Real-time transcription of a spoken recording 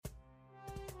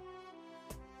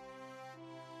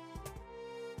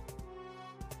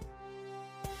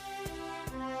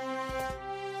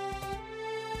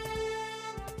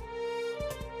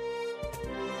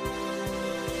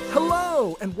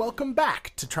Hello, and welcome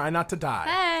back to Try Not to Die.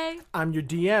 Hey! I'm your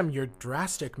DM, your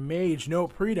drastic mage, No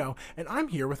Prito, and I'm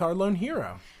here with our lone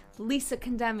hero. Lisa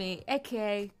Condemi,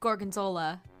 a.k.a.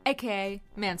 Gorgonzola, a.k.a.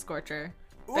 Manscorcher.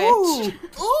 Ooh!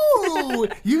 Ooh!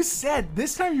 You said,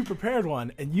 this time you prepared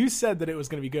one, and you said that it was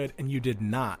going to be good, and you did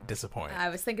not disappoint. I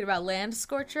was thinking about Land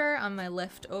Scorcher on my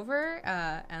lift over,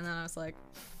 and then I was like,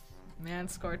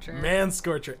 Manscorcher.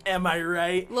 Manscorcher, am I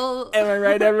right? Well, Am I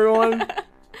right, everyone?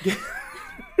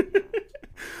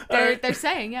 they're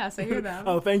saying, yes, I hear them.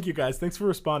 Oh, thank you guys. Thanks for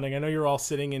responding. I know you're all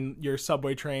sitting in your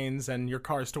subway trains and your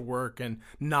cars to work and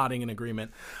nodding in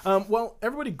agreement. Well,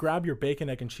 everybody grab your bacon,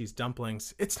 egg, and cheese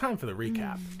dumplings. It's time for the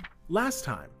recap. Last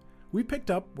time, we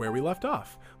picked up where we left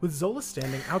off, with Zola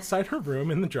standing outside her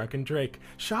room in the Drunken Drake,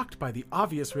 shocked by the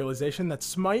obvious realization that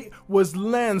Smite was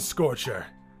Land Scorcher.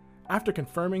 After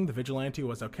confirming the vigilante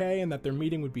was okay and that their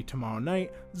meeting would be tomorrow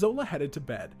night, Zola headed to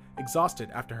bed, exhausted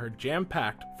after her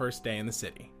jam-packed first day in the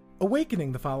city.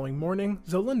 Awakening the following morning,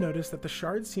 Zola noticed that the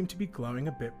shards seemed to be glowing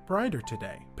a bit brighter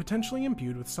today, potentially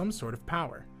imbued with some sort of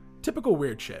power. Typical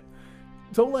weird shit.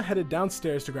 Zola headed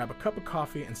downstairs to grab a cup of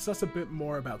coffee and suss a bit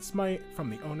more about Smite from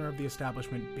the owner of the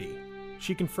establishment, B.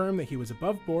 She confirmed that he was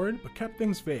above board, but kept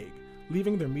things vague,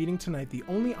 leaving their meeting tonight the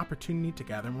only opportunity to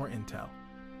gather more intel.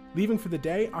 Leaving for the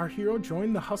day, our hero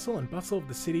joined the hustle and bustle of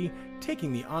the city,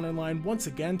 taking the honor line once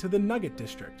again to the Nugget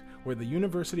District, where the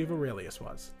University of Aurelius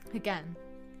was. Again,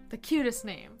 the cutest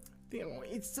name.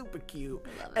 It's super cute.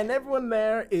 And everyone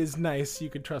there is nice. You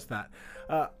can trust that.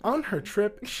 On her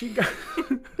trip, she got...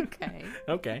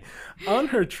 Okay. On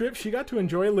her trip, she got to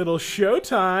enjoy a little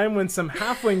showtime when some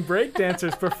halfling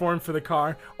breakdancers performed for the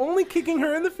car, only kicking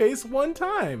her in the face one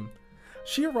time.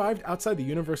 She arrived outside the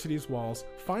university's walls,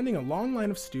 finding a long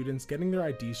line of students getting their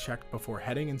IDs checked before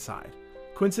heading inside.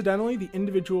 Coincidentally, the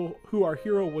individual who our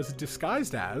hero was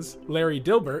disguised as, Larry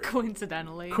Dilbert...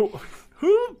 Coincidentally.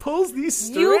 Who pulls these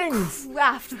strings? You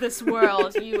craft this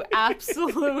world, you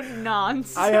absolute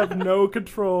nonsense. I have no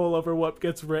control over what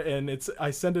gets written. I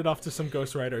send it off to some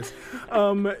ghostwriters.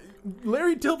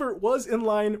 Larry Dilbert was in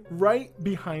line right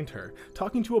behind her,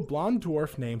 talking to a blonde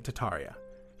dwarf named Tataria.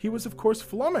 He was, of course,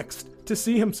 flummoxed to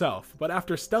see himself, but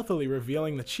after stealthily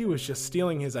revealing that she was just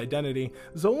stealing his identity,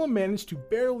 Zola managed to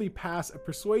barely pass a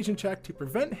persuasion check to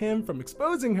prevent him from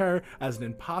exposing her as an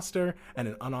imposter and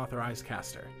an unauthorized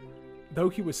caster. Though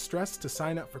he was stressed to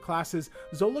sign up for classes,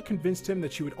 Zola convinced him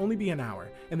that she would only be an hour,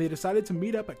 and they decided to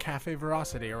meet up at Cafe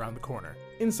Veracity around the corner.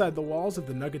 Inside the walls of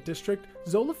the Nugget District,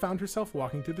 Zola found herself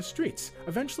walking through the streets,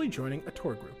 eventually joining a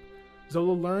tour group.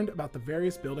 Zola learned about the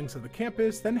various buildings of the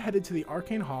campus, then headed to the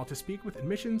Arcane Hall to speak with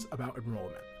admissions about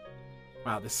enrollment.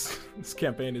 Wow, this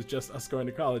campaign is just us going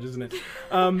to college, isn't it?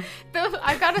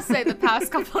 I gotta say, the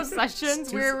past couple of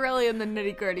sessions, we're really in the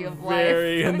nitty-gritty of life.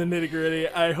 Very in the nitty-gritty.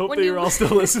 I hope that you're all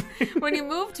still listening. When you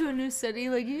move to a new city,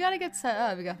 you gotta get set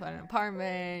up. You gotta find an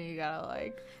apartment. You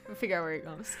gotta, figure out where you're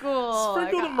going to school.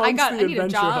 Sprinkled amongst the I need a adventure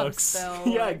job hooks. still.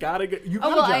 Yeah, I gotta get... You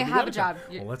got well, a job. I have a job.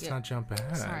 Well, let's not jump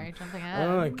ahead. Sorry, jumping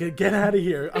ahead. Get out of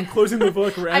here. I'm closing the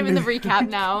book. I'm in the recap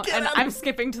now, and I'm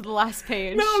skipping to the last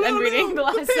page and reading the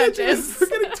last sentence. We're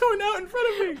getting torn out in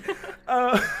front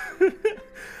of me.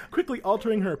 Quickly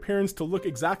altering her appearance to look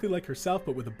exactly like herself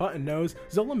but with a button nose,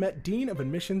 Zola met Dean of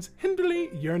Admissions Hindley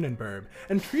Jernenberg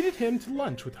and treated him to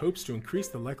lunch with hopes to increase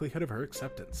the likelihood of her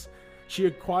acceptance. She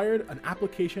acquired an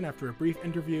application after a brief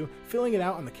interview, filling it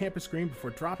out on the campus screen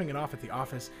before dropping it off at the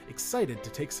office, excited to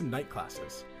take some night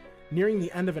classes. Nearing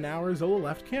the end of an hour, Zola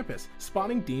left campus,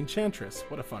 spotting Dean Chantress,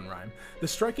 what a fun rhyme, the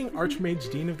striking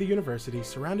Archmage Dean of the university,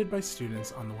 surrounded by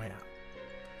students on the way out.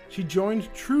 She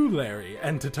joined True Larry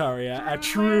and Tataria at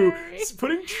True.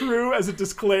 Putting True as a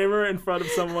disclaimer in front of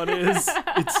someone it's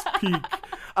peak.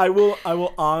 I will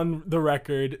on the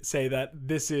record say that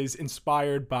this is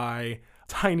inspired by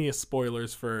tiniest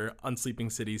spoilers for Unsleeping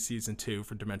City Season 2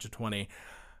 for Dementia 20.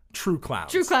 True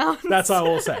clowns. True clowns. That's all I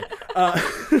will say.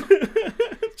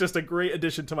 Just a great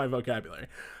addition to my vocabulary.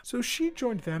 So she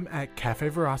joined them at Cafe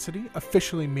Veracity,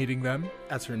 officially meeting them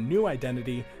as her new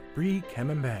identity, Brie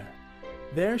Camembert.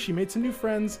 There, she made some new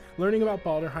friends, learning about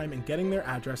Balderheim and getting their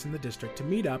address in the district to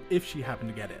meet up if she happened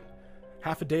to get in.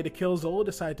 Half a day to kill, Zola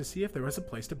decided to see if there was a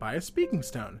place to buy a speaking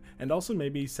stone, and also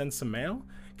maybe send some mail,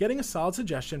 getting a solid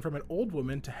suggestion from an old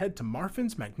woman to head to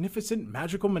Marfin's magnificent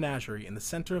magical menagerie in the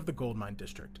center of the Goldmine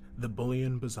District, the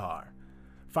Bullion Bazaar.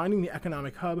 Finding the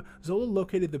economic hub, Zola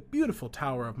located the beautiful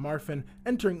Tower of Marfin,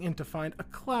 entering in to find a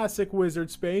classic wizard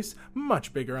space,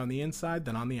 much bigger on the inside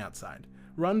than on the outside,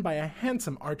 run by a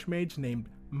handsome archmage named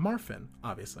Marfin,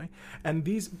 obviously, and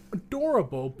these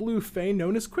adorable blue fae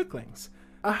known as Quicklings.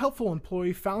 A helpful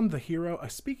employee found the hero a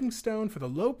speaking stone for the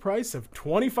low price of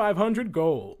 2,500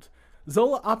 gold.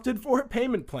 Zola opted for a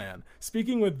payment plan,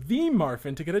 speaking with the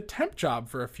Marfin to get a temp job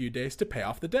for a few days to pay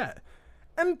off the debt.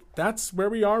 And that's where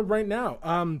we are right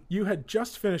now. You had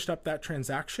just finished up that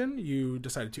transaction. You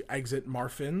decided to exit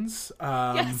Marfin's.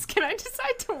 Yes, can I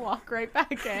decide to walk right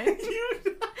back in?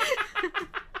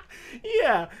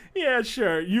 Yeah,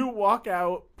 sure. You walk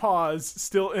out, pause,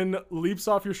 Stilton leaps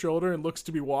off your shoulder and looks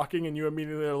to be walking, and you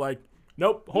immediately are like,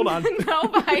 nope, hold on. No,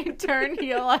 I turn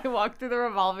heel, I walk through the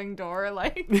revolving door,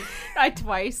 like, I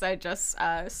just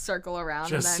circle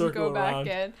around and then go back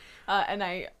in. And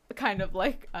I kind of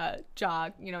like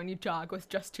jog, and you jog with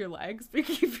just your legs, but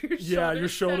keep your shoulders your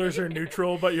shoulders steady. are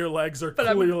neutral, but your legs are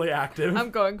clearly active.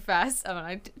 I'm going fast, and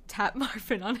I tap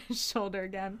Marfin on his shoulder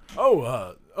again.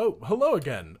 Oh, hello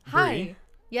again, Hi. Bree.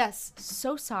 Yes,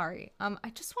 so sorry. I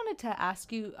just wanted to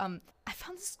ask you, I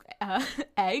found this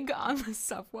egg on the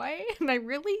subway, and I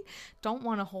really don't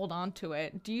want to hold on to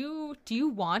it. Do you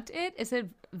want it? Is it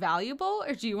valuable,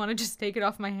 or do you want to just take it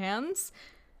off my hands?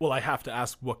 Well, I have to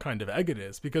ask what kind of egg it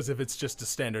is, because if it's just a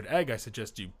standard egg, I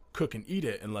suggest you cook and eat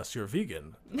it unless you're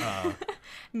vegan.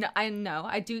 No,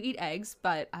 I do eat eggs,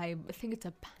 but I think it's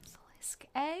a basilisk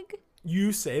egg.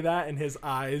 You say that, and his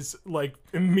eyes, like,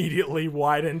 immediately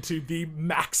widen to the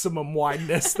maximum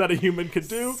wideness that a human could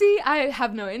do. See, I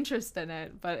have no interest in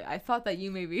it, but I thought that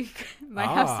you maybe might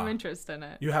have some interest in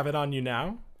it. You have it on you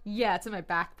now? Yeah, it's in my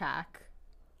backpack.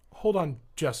 Hold on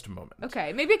just a moment.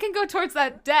 Okay, maybe it can go towards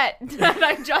that debt that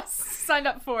I just signed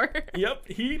up for. Yep,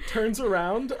 he turns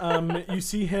around. You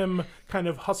see him kind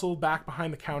of hustle back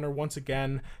behind the counter once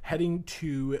again, heading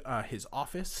to his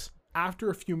office. After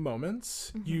a few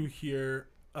moments, you hear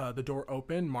the door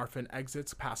open. Marfin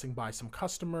exits, passing by some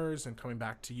customers and coming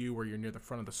back to you where you're near the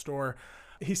front of the store.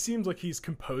 He seems like he's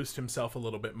composed himself a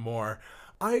little bit more.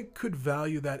 I could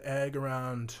value that egg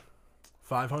around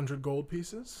 500 gold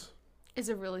pieces. Is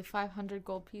it really 500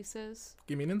 gold pieces?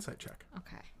 Give me an insight check.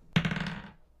 Okay.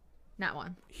 Not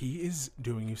one. He is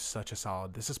doing you such a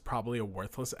solid. This is probably a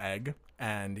worthless egg,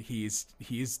 and he's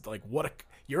like,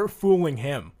 you're fooling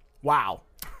him. Wow.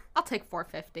 I'll take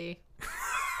 450.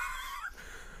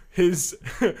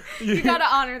 You gotta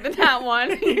honor the nat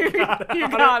one. You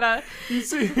gotta. You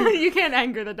see, You can't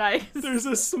anger the dice. there's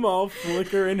a small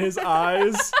flicker in his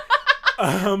eyes.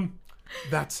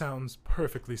 That sounds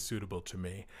perfectly suitable to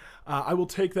me. I will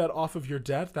take that off of your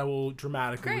debt. That will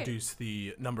dramatically reduce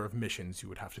the number of missions you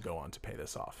would have to go on to pay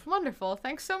this off. Wonderful.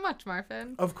 Thanks so much,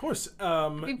 Marfin. Of course.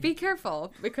 Be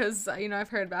careful, because I've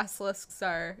heard basilisks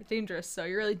are dangerous. So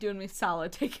you're really doing me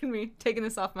solid, taking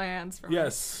this off my hands. For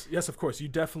yes, of course. You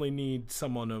definitely need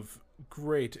someone of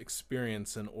great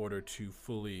experience in order to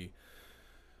fully.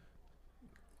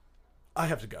 I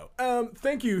have to go.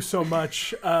 Thank you so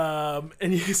much. And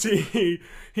you see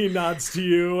he nods to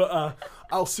you.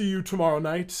 I'll see you tomorrow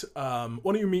night. Why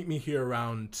don't you meet me here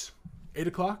around 8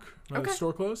 o'clock when the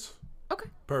store close? Okay.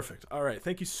 Perfect. All right.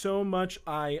 Thank you so much.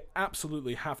 I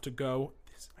absolutely have to go.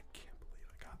 I can't believe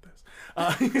I got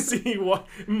this. You see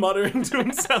muttering to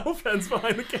himself, hands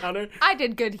behind the counter. I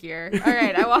did good here. All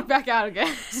right. I walk back out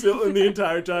again. Still in the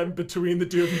entire time between the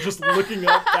two of you, just looking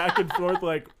up back and forth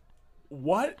like,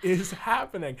 what is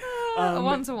happening?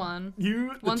 One to one.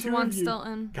 One to one,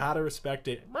 Stilton. Gotta respect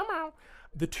it.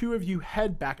 The two of you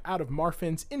head back out of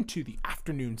Marfin's into the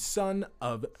afternoon sun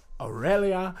of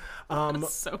Aurelia.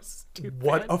 So stupid.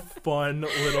 What a fun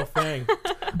little thing.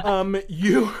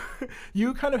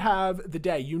 You kind of have the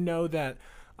day. You know that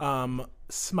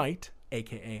Smite,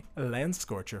 aka Land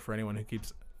Scorcher, for anyone who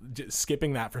keeps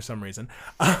skipping that for some reason,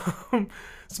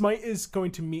 Smite is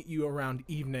going to meet you around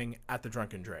evening at the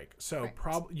Drunken Drake. So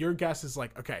your guess is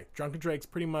like, okay, Drunken Drake's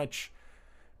pretty much,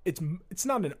 it's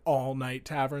not an all-night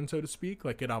tavern, so to speak.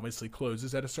 Like, it obviously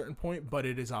closes at a certain point, but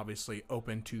it is obviously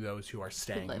open to those who are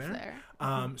staying there.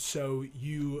 So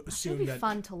you assume It'd be that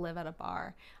fun to live at a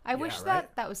bar. I wish that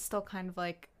was still kind of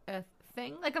like a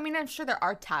thing. Like, I mean, I'm sure there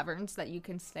are taverns that you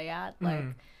can stay at,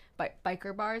 like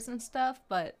biker bars and stuff,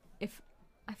 but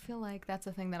I feel like that's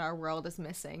a thing that our world is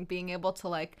missing. Being able to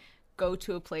like go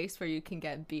to a place where you can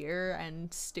get beer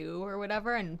and stew or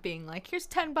whatever, and being like, here's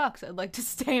 $10. I'd like to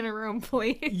stay in a room,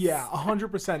 please. Yeah,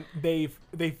 100%. They've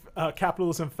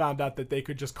capitalism found out that they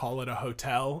could just call it a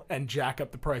hotel and jack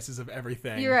up the prices of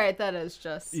everything. You're right. That is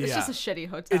just it's just a shitty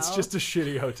hotel. It's just a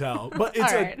shitty hotel, but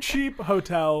it's a cheap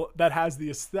hotel that has the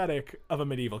aesthetic of a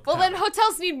medieval town. Well, then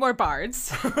hotels need more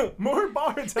bards. More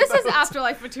bards. This is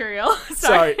afterlife material.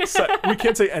 Sorry, we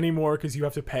can't say any more because you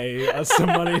have to pay us some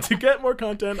money to get more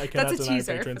content. I can't That's out a tonight,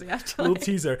 teaser patrons. for the afterlife. Little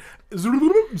teaser.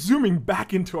 Zooming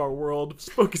back into our world,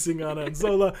 focusing on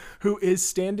Anzola, who is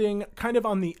standing kind of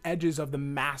on the edges of the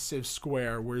massive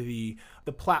square where the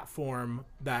platform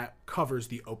that covers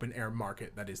the open air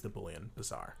market that is the Bullion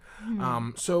Bazaar.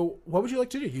 So what would you like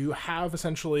to do? You have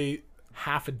essentially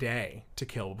half a day to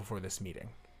kill before this meeting.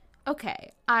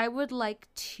 Okay, I would like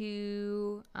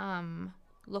to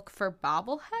look for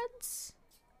bobbleheads.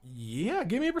 Yeah,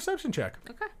 give me a perception check.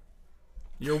 Okay.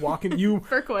 You're walking,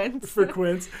 For Quince. for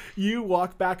Quince, you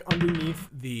walk back underneath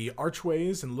the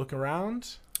archways and look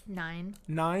around.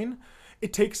 9.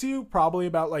 It takes you probably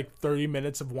about like 30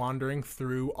 minutes of wandering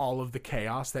through all of the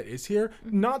chaos that is here.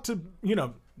 Not to,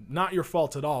 not your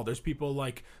fault at all. There's people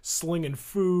like slinging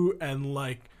food and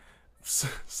like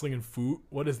slinging food.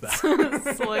 What is that?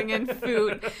 Slinging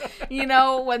food.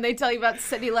 When they tell you about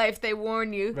city life, they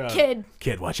warn you,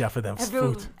 kid, watch out for them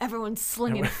food. Everyone's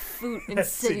slinging food in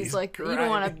cities. Like, you don't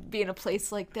want to be in a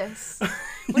place like this. What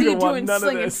You are you don't want doing none of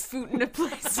slinging this. food in a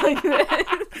place like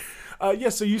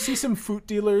this? So you see some food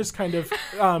dealers kind of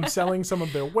selling some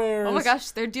of their wares. Oh my gosh,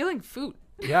 they're dealing food.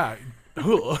 Yeah.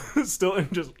 Still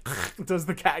just does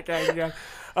the cat gag again.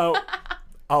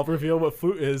 I'll reveal what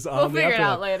food is on We'll the figure it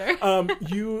out afterlife.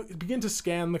 later. You begin to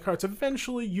scan the carts.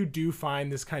 Eventually, you do find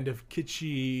this kind of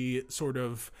kitschy, sort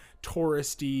of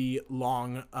touristy,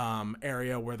 long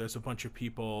area where there's a bunch of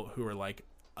people who are like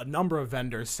a number of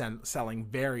vendors selling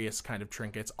various kind of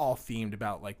trinkets, all themed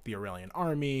about like the Aurelian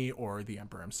army or the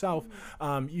emperor himself.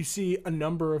 You see a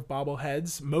number of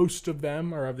bobbleheads. Most of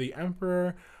them are of the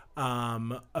emperor.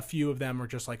 A few of them are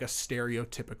just like a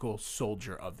stereotypical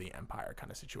soldier of the empire kind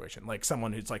of situation, like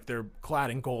someone who's like they're clad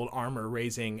in gold armor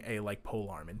raising a like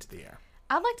polearm into the air.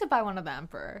 I'd like to buy one of the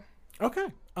emperor. Okay.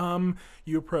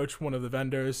 You approach one of the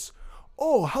vendors.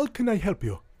 Oh, how can I help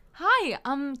you? Hi.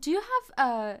 Do you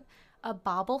have a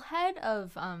bobblehead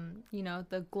of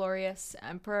the glorious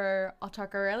Emperor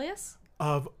Autarch Aurelius?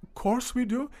 Of course we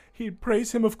do. He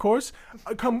praise him, of course.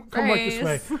 Come right this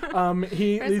way.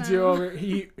 He leads you over.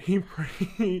 He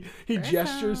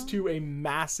gestures to a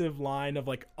massive line of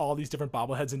like all these different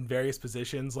bobbleheads in various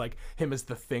positions, like him as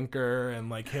the thinker and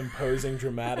like him posing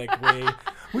dramatically.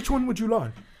 Which one would you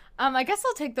like? I guess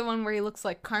I'll take the one where he looks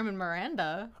like Carmen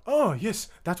Miranda. Oh yes,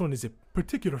 that one is a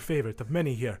particular favorite of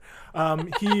many here.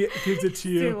 He gives it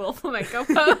to you. Do a little flamenco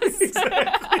pose.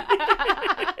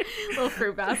 Little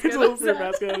fruit basket. Little fruit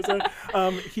basket.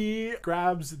 He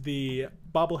grabs the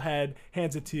bobblehead,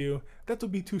 hands it to you. That'll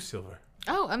be 2 silver.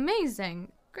 Oh,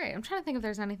 amazing. Great. I'm trying to think if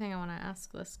there's anything I want to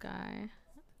ask this guy.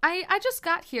 I just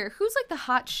got here. Who's like the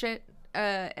hot shit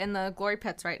in the Glory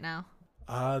Pits right now?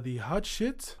 The hot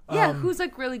shit? Yeah, who's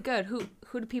like really good? Who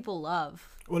do people love?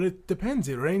 Well, it depends.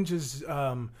 It ranges.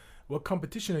 What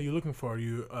competition are you looking for? Are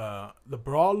you the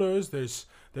brawlers?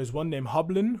 There's one named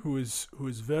Hoblin who is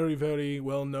very, very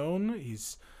well known.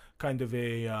 He's kind of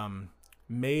a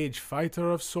mage fighter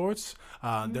of sorts.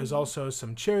 There's also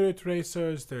some chariot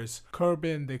racers. There's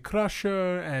Corbin the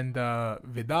Crusher and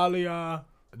Vidalia.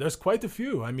 There's quite a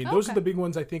few. I mean, those are the big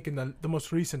ones, I think, in the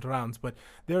most recent rounds. But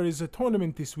there is a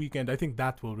tournament this weekend. I think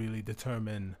that will really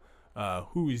determine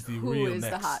who is the real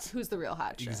next. Who's the real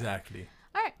hot shit? Exactly.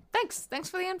 All right. Thanks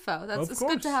for the info. It's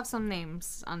good to have some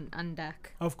names on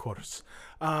deck. Of course.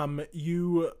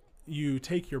 You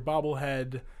take your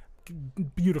bobblehead,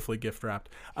 beautifully gift wrapped,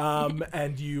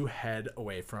 and you head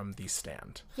away from the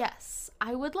stand. Yes,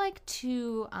 I would like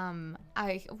to.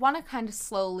 I want to kind of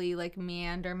slowly like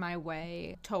meander my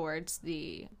way towards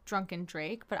the drunken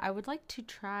Drake, but I would like to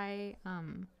try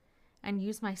and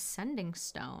use my sending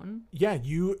stone. Yeah,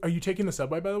 are you taking the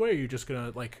subway, by the way, or are you just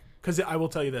gonna like? Because I will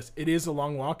tell you this, it is a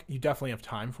long walk. You definitely have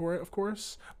time for it, of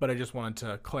course. But I just wanted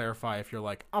to clarify if you're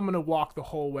like, I'm gonna walk the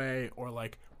whole way, or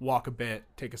like walk a bit,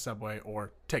 take a subway,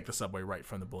 or take the subway right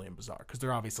from the Bullion Bazaar, because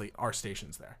there obviously are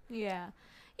stations there. Yeah,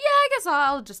 I guess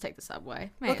I'll just take the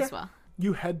subway. May as well.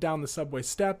 You head down the subway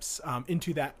steps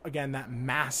into that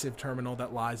massive terminal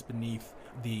that lies beneath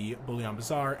the Bullion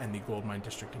Bazaar and the Gold Mine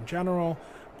District in general.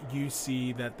 You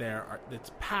see that it's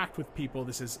packed with people.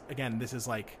 This is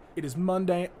like, it is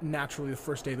Monday, naturally the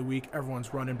first day of the week.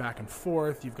 Everyone's running back and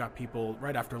forth. You've got people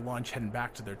right after lunch heading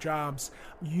back to their jobs.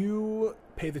 You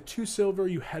pay the 2 silver,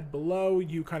 you head below,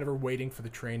 you kind of are waiting for the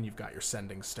train. You've got your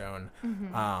sending stone.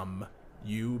 Mm-hmm.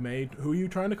 Who are you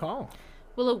trying to call?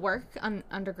 Will it work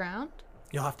underground?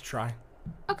 You'll have to try.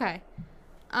 Okay.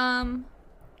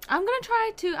 I'm gonna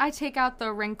try to. I take out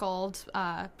the wrinkled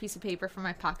piece of paper from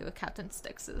my pocket with Captain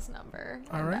Styx's number.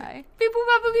 All right. Beep boop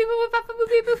bop boop beep boop bop boop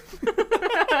beep boop.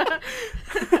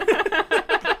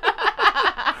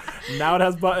 Now it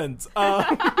has buttons.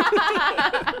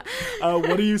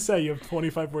 What do you say? You have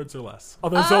 25 words or less.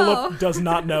 Although Zola does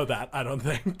not know that, I don't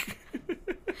think.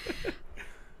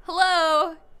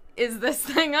 Hello, is this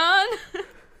thing on?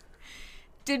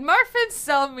 Did Marfin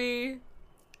sell me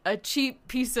a cheap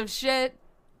piece of shit?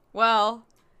 Well,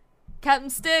 Captain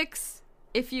Sticks,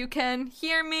 if you can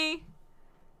hear me,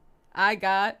 I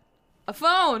got a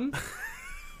phone.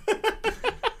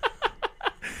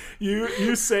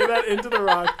 You say that into the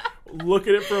rock. Look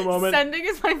at it for a moment. Sending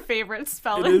is my favorite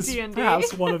spell in D&D. It is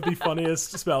perhaps one of the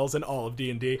funniest spells in all of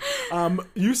D&D.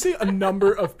 You see a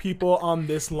number of people on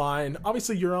this line.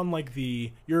 Obviously, you're on like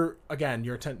you're on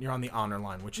the honor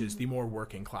line, which is the more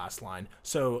working class line.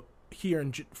 So here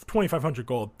in 2,500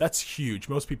 gold, that's huge.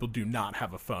 Most people do not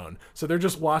have a phone, so they're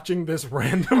just watching this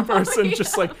random person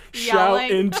just like shout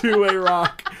into a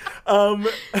rock.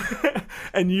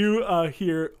 And you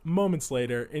hear moments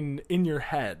later in your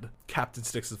head, Captain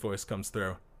Styx's voice comes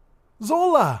through.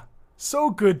 Zola, so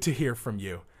good to hear from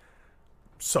you.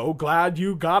 So glad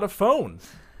you got a phone.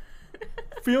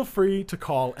 Feel free to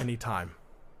call anytime.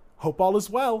 Hope all is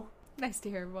well. Nice to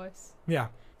hear your voice. Yeah.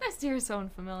 Nice to hear someone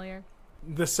familiar.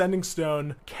 The Sending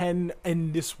Stone can,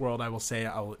 in this world, I will say,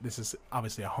 this is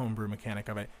obviously a homebrew mechanic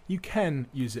of it, you can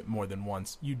use it more than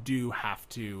once. You do have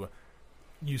to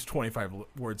use 25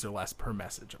 words or less per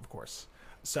message, of course.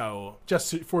 So,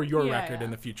 just for your record in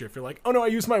the future, if you're like, oh no, I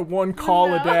use my one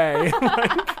call a day.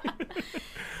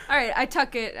 All right, I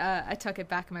tuck it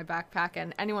back in my backpack,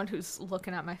 and anyone who's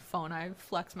looking at my phone, I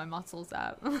flex my muscles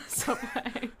at.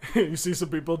 You see some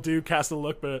people do cast a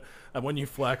look, but when you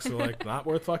flex, they're like, not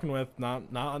worth fucking with, not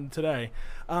on today.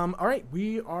 All right,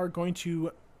 we are going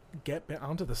to get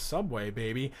onto the subway,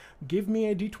 baby. Give me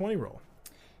a D20 roll.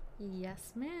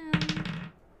 Yes, ma'am.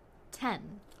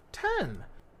 10.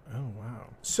 Oh, wow.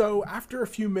 So after a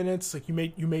few minutes, like you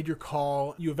made your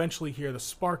call, you eventually hear the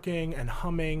sparking and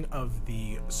humming of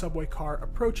the subway car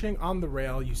approaching on the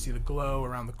rail. You see the glow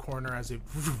around the corner as it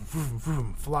vroom, vroom,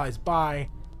 vroom, flies by.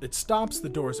 It stops, the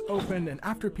doors open, and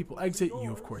after people exit,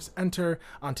 you of course enter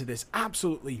onto this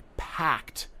absolutely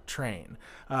packed train,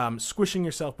 squishing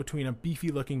yourself between a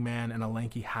beefy-looking man and a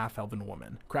lanky half-elven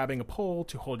woman, grabbing a pole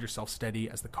to hold yourself steady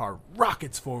as the car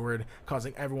rockets forward,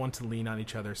 causing everyone to lean on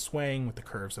each other, swaying with the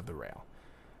curves of the rail.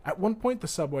 At one point, the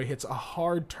subway hits a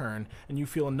hard turn, and you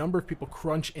feel a number of people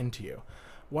crunch into you.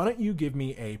 Why don't you give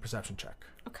me a perception check?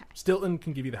 Okay. Stilton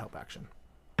can give you the help action.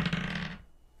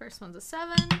 First one's a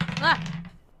 7.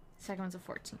 Second one's a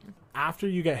 14. After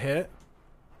you get hit,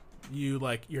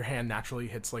 your hand naturally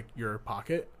hits your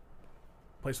pocket.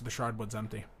 Place with the shardwood's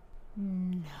empty.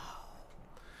 No.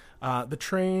 The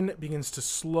train begins to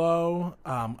slow,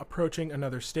 approaching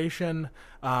another station.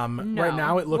 Right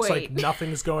now it looks like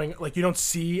nothing's going, you don't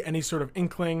see any sort of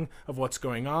inkling of what's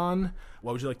going on.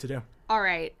 What would you like to do? All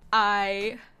right.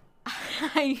 I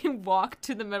walk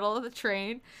to the middle of the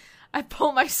train. I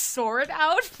pull my sword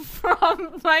out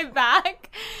from my back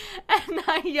and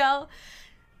I yell,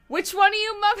 "Which one of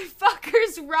you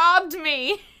motherfuckers robbed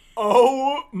me?"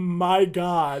 Oh my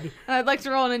god. And I'd like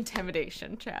to roll an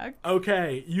intimidation check.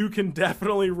 Okay, you can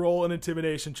definitely roll an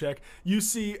intimidation check. You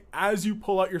see, as you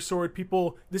pull out your sword,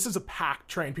 this is a packed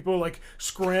train. People are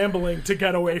scrambling to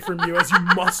get away from you as you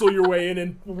muscle your way in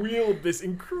and wield this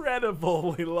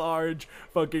incredibly large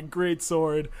fucking great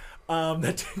sword.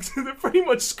 That pretty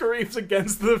much scrapes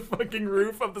against the fucking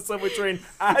roof of the subway train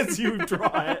as you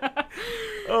draw it.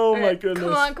 Oh my goodness.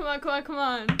 Come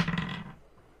on.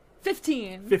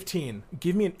 15.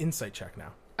 Give me an insight check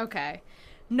now. Okay.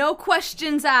 No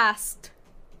questions asked.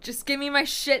 Just give me my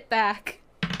shit back.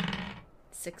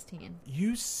 16.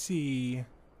 You see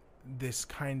this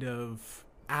kind of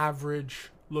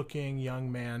average looking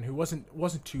young man who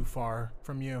wasn't too far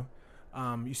from you.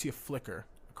 You see a flicker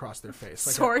across their face,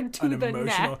 sword to the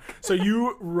neck. So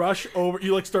you rush over,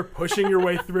 you start pushing your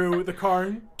way through the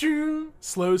car,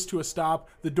 slows to a stop,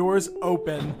 the doors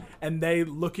open, and they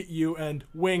look at you and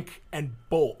wink and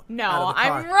bolt. No, out of the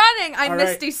car. I'm running. I All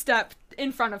misty right. step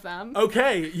in front of them.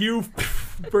 Okay, you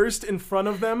burst in front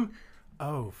of them.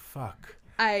 Oh fuck.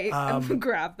 I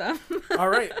grab them. All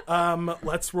right,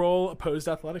 let's roll opposed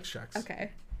athletics checks.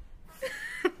 Okay.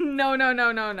 No. No.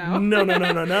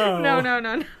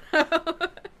 Okay.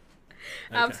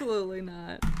 Absolutely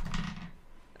not.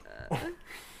 10.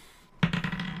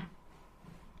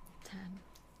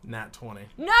 Nat 20.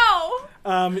 No!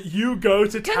 You go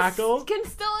to tackle. Can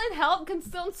Stilton help? Can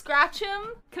Stilton scratch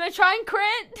him? Can I try and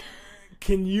crit?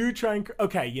 Can you try and...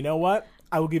 Okay, you know what?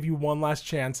 I will give you one last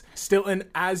chance. Still, and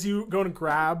as you go to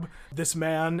grab this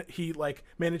man, he like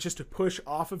manages to push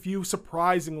off of you,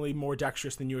 surprisingly more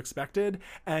dexterous than you expected,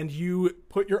 and you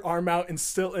put your arm out and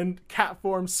still in cat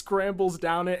form scrambles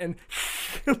down it and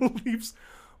leaps.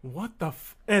 What the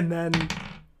and then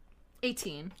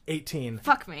 18.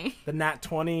 Fuck me. The nat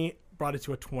 20 brought it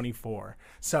to a 24.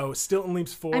 So Stilton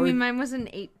leaps forward. I mean, mine was an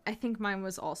 8. I think mine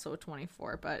was also a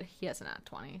 24, but he has a nat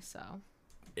 20, so.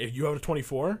 You have a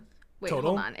 24? Wait,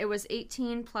 total? Hold on. It was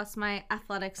 18 plus my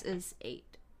athletics is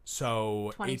 8.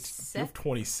 So 26? You have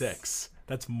 26.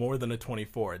 That's more than a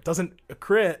 24. It doesn't, a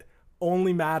crit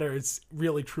only matters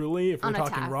really truly if we're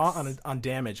talking attacks. raw on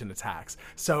damage and attacks.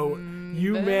 So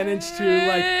you manage to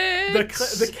like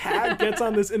the cat gets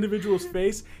on this individual's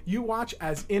face. You watch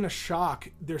as in a shock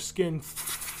their skin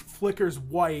flickers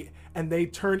white and they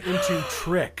turn into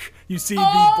Trick. You see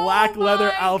the black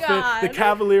leather outfit, God. the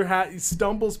cavalier hat. He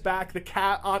stumbles back, the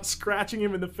cat scratching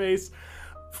him in the face.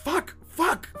 Fuck,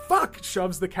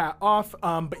 shoves the cat off,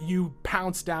 but you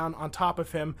pounce down on top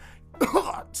of him,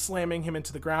 slamming him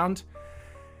into the ground.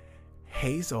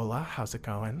 Hey Zola, how's it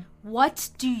going?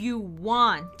 What do you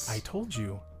want? I told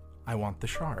you, I want the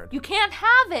shard. You can't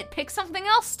have it. Pick something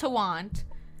else to want.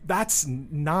 That's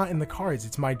not in the cards.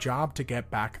 It's my job to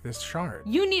get back this shard.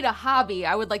 You need a hobby.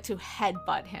 I would like to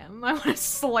headbutt him. I want to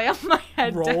slam my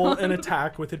head down. Roll an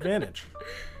attack with advantage.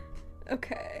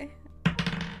 Okay.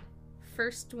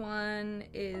 First one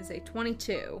is a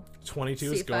 22.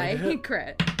 22 is going to hit.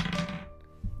 Crit.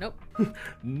 Nope.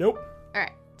 Nope. All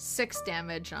right. 6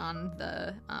 damage on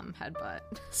the headbutt.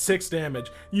 6 damage.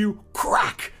 You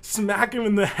crack, smack him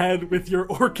in the head with your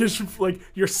orcish, like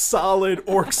your solid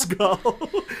orc skull.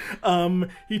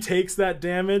 He takes that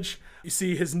damage. You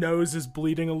see his nose is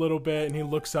bleeding a little bit, and he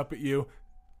looks up at you.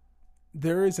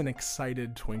 There is an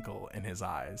excited twinkle in his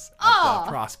eyes at the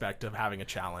prospect of having a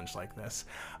challenge like this.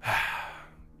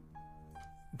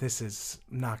 This is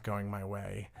not going my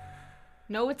way.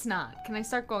 No, it's not. Can I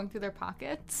start going through their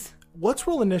pockets? Let's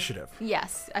roll initiative.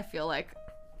 Yes, I feel like.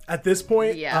 At this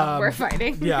point, we're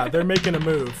fighting. Yeah, they're making a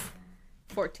move.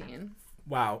 14.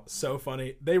 Wow, so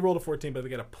funny. They rolled a 14, but they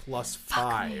get a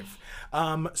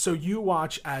 +5. So you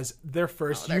watch as their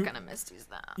first. They're gonna misuse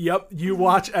that. Yep, you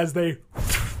watch as they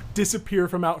disappear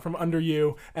from under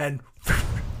you and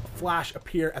flash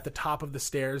appear at the top of the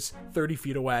stairs, 30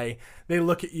 feet away. They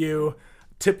look at you,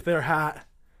 tip their hat.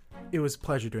 It was a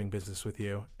pleasure doing business with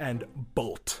you, and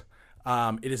bolt.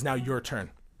 It is now your turn.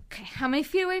 Okay, how many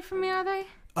feet away from me are they?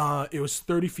 It was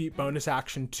 30 feet bonus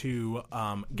action to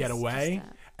get away,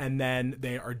 and then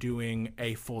they are doing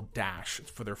a full dash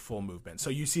for their full movement. So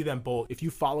you see them bolt. If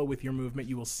you follow with your movement,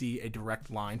 you will see a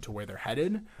direct line to where they're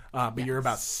headed, but you're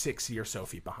about 60 or so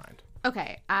feet behind.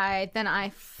 Okay, I'm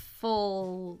gonna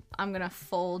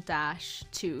full dash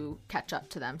to catch up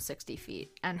to them 60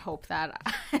 feet and hope that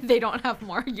they don't have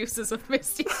more uses of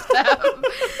Misty Step.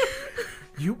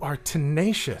 You are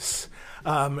tenacious.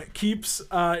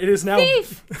 It is now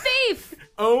thief.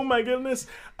 Oh my goodness.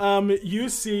 You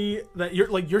see that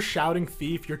you're shouting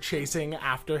thief, you're chasing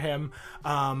after him.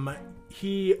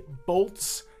 He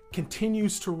bolts,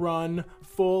 continues to run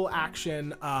full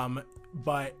action,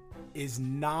 but is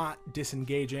not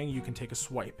disengaging. You can take a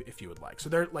swipe if you would like. So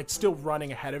they're like still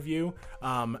running ahead of you,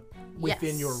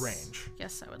 within your range.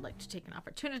 Yes, I would like to take an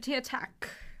opportunity attack.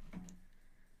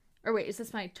 Or wait, is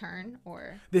this my turn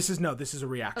or? This is a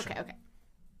reaction. Okay.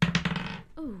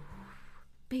 Ooh,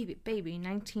 baby,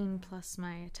 19 plus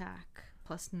my attack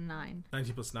plus 9.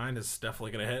 19 plus 9 is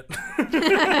definitely gonna hit.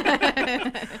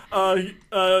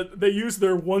 They use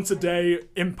their once a day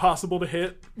impossible to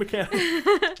hit mechanic. All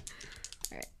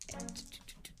right,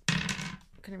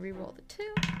 I'm gonna re-roll the 2.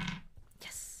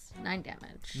 9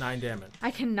 damage. 9 damage.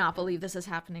 I cannot believe this is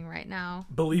happening right now.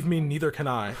 Believe me, neither can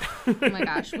I. Oh my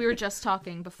gosh. We were just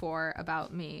talking before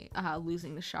about me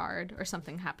losing the shard or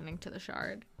something happening to the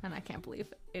shard. And I can't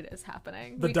believe it is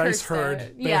happening. The dice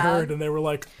heard. They heard and they were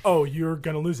like, oh, you're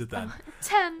going to lose it then.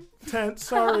 10.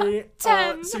 Sorry.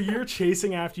 10. So you're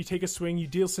chasing after. You take a swing. You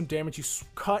deal some damage. You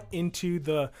cut into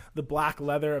the black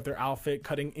leather of their outfit,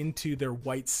 cutting into their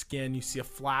white skin. You see a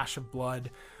flash of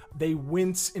blood. They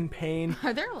wince in pain.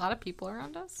 Are there a lot of people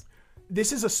around us?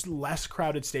 This is a less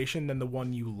crowded station than the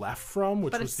one you left from,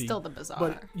 which but was it's still the bazaar.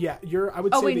 But yeah, I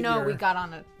would say. Oh wait, no, we got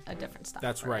on a different stop.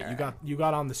 That's right. You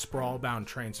got on the sprawl bound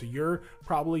train, so you're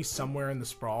probably somewhere in the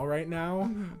sprawl right now.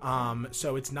 Mm-hmm.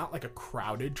 So it's not like a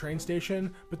crowded train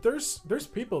station, but there's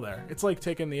people there. It's like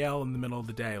taking the L in the middle of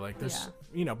the day. Like there's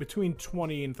between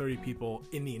 20 and 30 people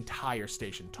in the entire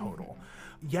station total.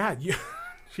 Mm-hmm. Yeah.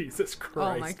 Jesus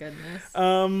Christ. Oh my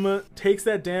goodness. Takes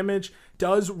that damage,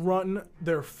 does run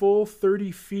their full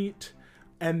 30 feet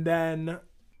and then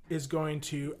is going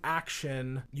to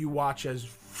action. You watch as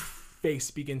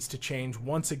face begins to change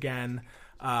once again,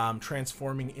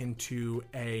 transforming into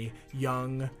a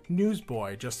young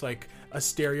newsboy, just like a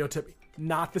stereotype.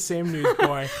 Not the same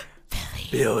newsboy.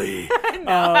 Billy.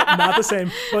 Not the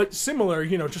same, but similar,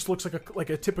 just looks like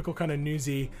a typical kind of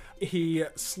newsie. He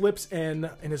slips in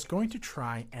and is going to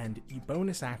try and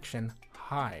bonus action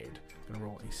hide. I'm gonna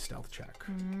roll a stealth check.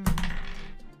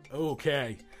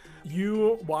 Okay.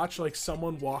 You watch like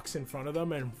someone walks in front of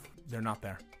them and they're not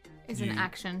there. Is an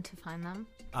action to find them?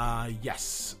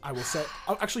 Yes. I will say.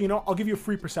 Actually, I'll give you a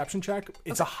free perception check.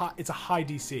 It's a high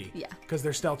DC. Yeah. Because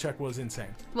their stealth check was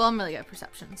insane. Well, I'm really good at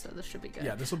perception, so this should be good.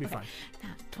 Yeah, this will be fine.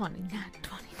 Nat 20, nat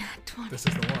 20, nat 20. This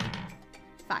is the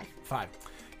one. 5.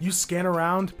 You scan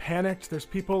around, panicked. There's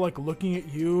people like looking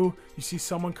at you. You see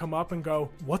someone come up and go,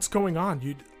 "What's going on?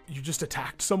 You just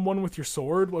attacked someone with your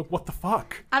sword? Like, what the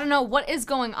fuck?" I don't know what is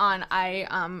going on.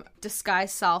 I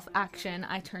disguise self action.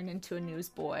 I turn into a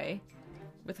newsboy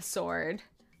with a sword.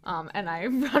 And I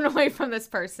run away from this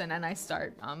person and I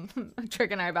start, Trick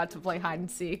and I are about to play hide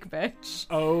and seek, bitch.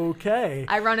 Okay.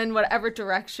 I run in whatever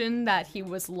direction that he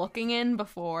was looking in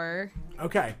before.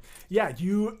 Okay. Yeah,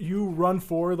 you run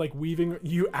forward, like weaving,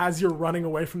 as you're running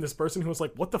away from this person who was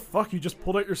like, "What the fuck? You just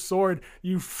pulled out your sword."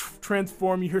 You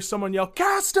transform, you hear someone yell,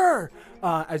 "Caster!"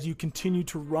 As you continue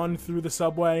to run through the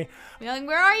subway. Yelling,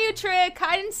 "Where are you, Trick?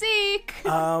 Hide and seek!"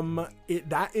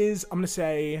 That is, I'm gonna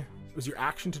say, it was your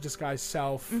action to disguise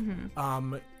self.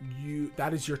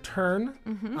 That is your turn.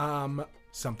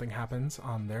 Something happens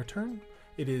on their turn.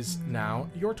 It is now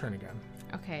your turn again.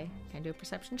 Okay, can I do a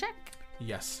perception check?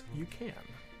 Yes, you can.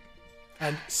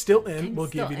 And Stilton will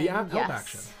give you the help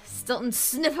action. Stilton,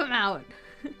 sniff him out.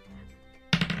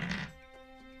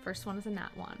 First one is a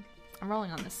nat 1. I'm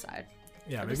rolling on this side.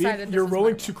 Yeah, maybe you're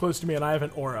rolling too close to me and I have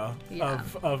an aura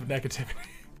of negativity.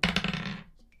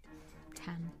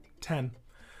 10.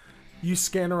 You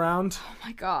scan around. Oh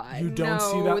my god. You don't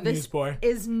see that newsboy.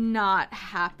 This is not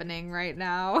happening right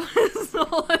now.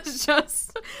 It's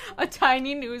just a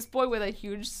tiny newsboy with a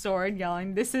huge sword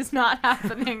yelling, "This is not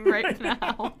happening right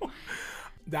now."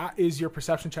 That is your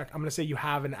perception check. I'm going to say you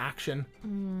have an action.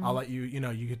 I'll let you,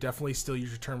 you could definitely still use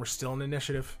your turn. We're still in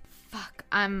initiative. Fuck.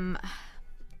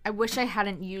 I wish I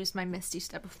hadn't used my Misty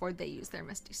Step before they used their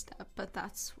Misty Step, but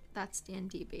that's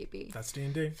D&D, baby. That's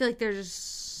D&D. I feel like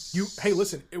there's... Hey,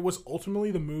 listen, it was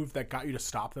ultimately the move that got you to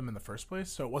stop them in the first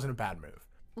place, so it wasn't a bad move.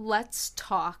 Let's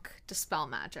talk Dispel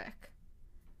Magic.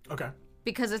 Okay.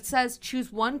 Because it says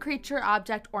choose one creature,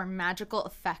 object, or magical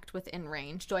effect within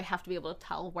range. Do I have to be able to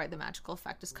tell where the magical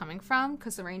effect is coming from?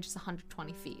 Because the range is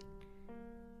 120 feet.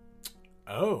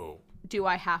 Oh. Do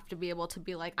I have to be able to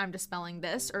be like, I'm dispelling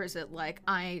this? Or is it like,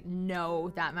 I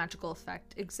know that magical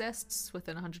effect exists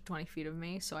within 120 feet of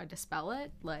me, so I dispel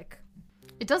it? Like,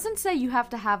 it doesn't say you have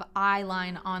to have eye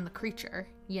line on the creature,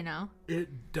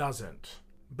 It doesn't.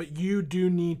 But you do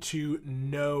need to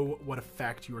know what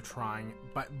effect you are trying.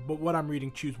 But what I'm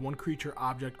reading, choose one creature,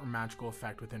 object, or magical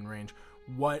effect within range.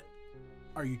 What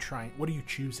are you trying? What are you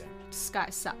choosing?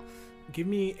 Disguise self. Give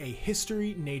me a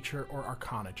history, nature, or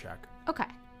arcana check. Okay.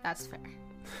 That's fair.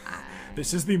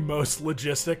 This is the most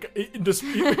logistic. Just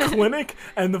the clinic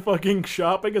and the fucking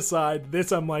shopping aside,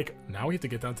 I'm like, now we have to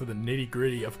get down to the nitty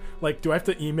gritty of, like, do I have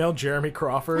to email Jeremy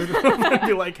Crawford and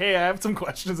be like, "Hey, I have some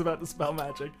questions about Dispel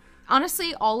Magic"?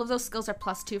 Honestly, all of those skills are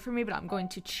 +2 for me, but I'm going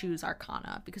to choose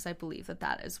Arcana because I believe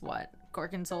that is what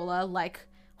Gorgonzola, like,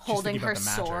 holding her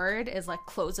sword, is like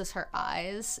closes her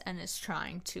eyes and is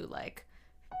trying to, like,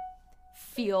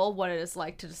 feel what it is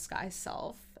like to disguise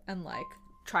self and, like,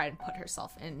 try and put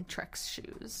herself in Trick's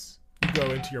shoes. You go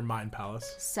into your mind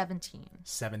palace.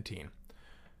 17.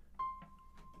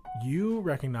 You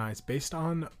recognize, based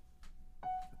on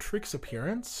Trick's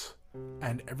appearance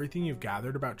and everything you've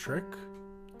gathered about Trick,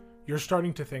 you're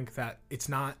starting to think that it's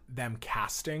not them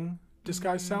casting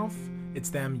Disguise Self, it's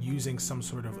them using some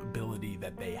sort of ability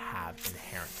that they have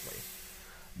inherently.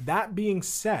 That being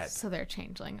said... So they're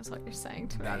changeling is what you're saying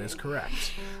to me. That is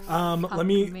correct.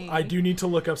 I do need to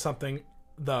look up something,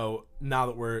 though, now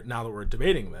that we're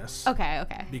debating this. Okay.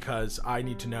 Because I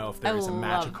need to know if there is a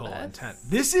magical intent.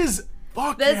 This is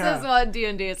what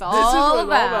D&D is all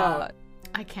about.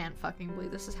 I can't fucking believe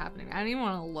this is happening. I don't even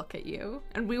want to look at you.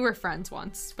 And we were friends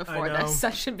once before this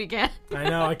session began. I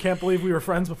know. I can't believe we were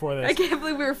friends before this. I can't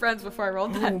believe we were friends before I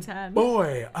rolled that 10.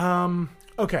 Boy.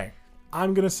 Okay.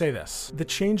 I'm going to say this. The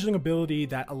changeling ability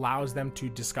that allows them to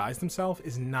disguise themselves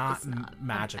is not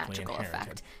magically inherited.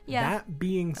 Effect. Yeah. That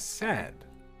being said,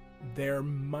 there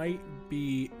might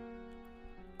be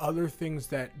other things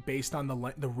that, based on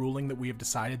the ruling that we have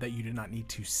decided that you do not need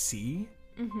to see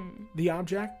the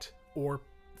object or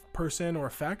person or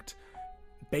effect,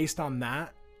 based on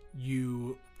that,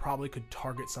 you probably could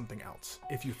target something else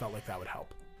if you felt like that would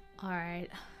help. All right.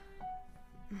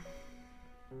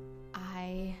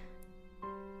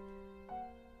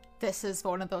 This is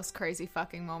one of those crazy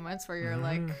fucking moments where you're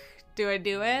like, do I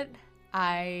do it?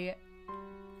 I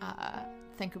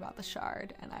think about the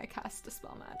shard and I cast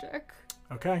Dispel Magic.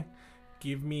 Okay.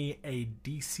 Give me a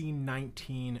DC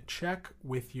 19 check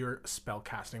with your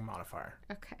spellcasting modifier.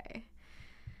 Okay.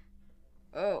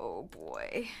 Oh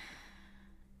boy.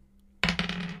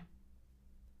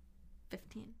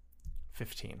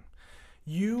 15.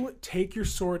 You take your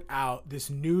sword out, this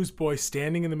newsboy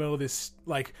standing in the middle of this,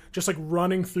 like, just like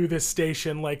running through this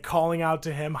station, like calling out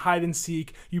to him, hide and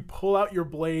seek. You pull out your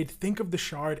blade, think of the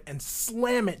shard, and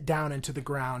slam it down into the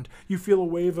ground. You feel a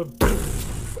wave of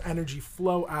energy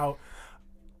flow out.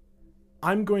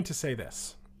 I'm going to say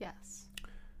this. Yes.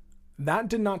 That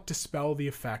did not dispel the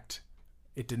effect.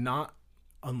 It did not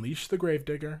unleash the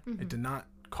Gravedigger. It did not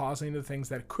cause any of the things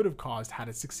that it could have caused had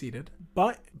it succeeded.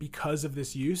 But because of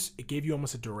this use, it gave you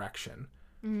almost a direction.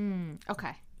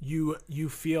 Okay. You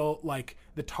feel like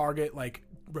the target like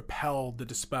repelled the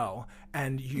dispel,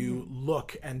 and you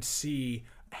look and see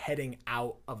heading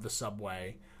out of the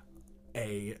subway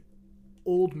a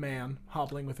old man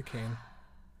hobbling with a cane.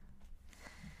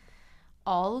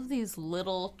 All of these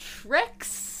little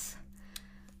tricks.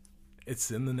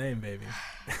 It's in the name, baby.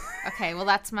 Okay, well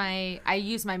I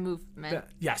use my movement.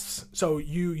 Yes. So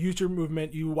you use your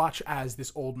movement. You watch as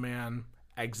this old man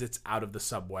exits out of the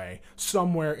subway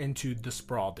somewhere into the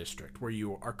Sprawl District where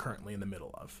you are currently in the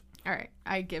middle of. All right,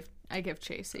 I give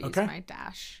chase. I use my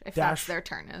dash. If that's their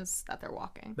turn, is that they're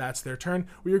walking. That's their turn.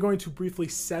 We are going to briefly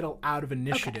settle out of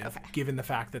initiative, given the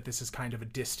fact that this is kind of a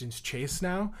distance chase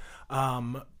now.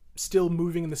 Still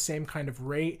moving in the same kind of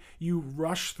rate. You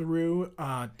rush through,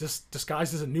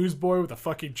 disguised as a newsboy with a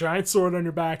fucking giant sword on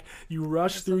your back. You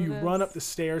rush through, you run up the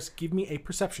stairs. Give me a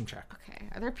perception check. Okay.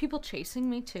 Are there people chasing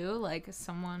me too? Like, is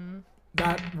someone...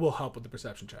 That will help with the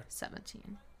perception check.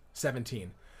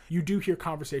 17. You do hear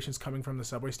conversations coming from the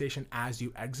subway station as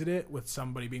you exit it, with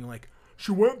somebody being like,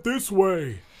 "She went this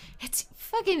way." It's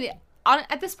fucking...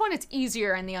 At this point, it's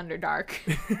easier in the Underdark.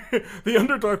 The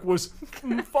Underdark was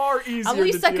far easier. At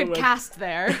least I could cast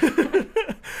there.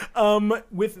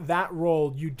 With that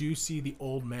roll, you do see the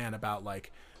old man about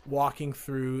like walking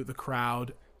through the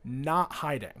crowd, not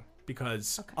hiding,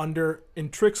 because in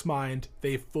Trick's mind,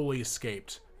 they fully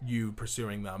escaped you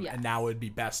pursuing them, and now it would be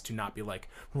best to not be like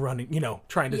running,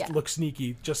 trying to look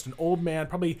sneaky. Just an old man,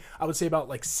 probably I would say about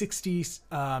like 60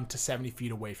 to 70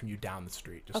 feet away from you down the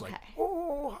street, just like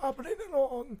hobbling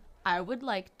along. I would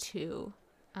like to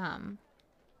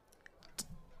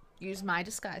use my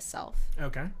disguise self.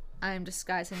 Okay. I am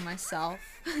disguising myself.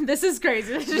 This is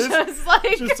crazy. Just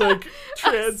like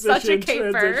transition. Such a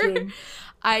caper.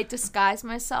 I disguise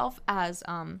myself as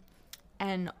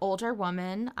an older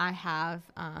woman. I have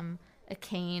a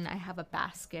cane. I have a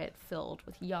basket filled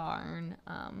with yarn.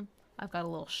 I've got a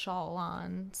little shawl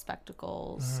on,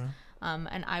 spectacles,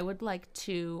 and I would like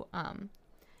to,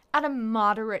 at a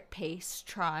moderate pace,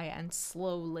 try and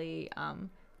slowly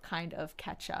kind of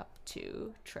catch up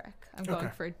to Trick. I'm going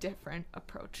for a different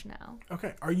approach now.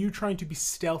 Okay. Are you trying to be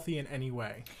stealthy in any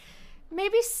way?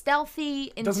 Maybe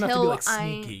stealthy until doesn't have to be like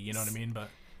sneaky, you know what I mean? But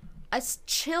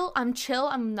I'm chill.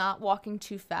 I'm not walking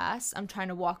too fast. I'm trying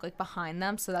to walk like behind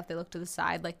them so that they look to the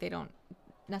side, like they don't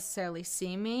necessarily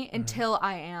see me until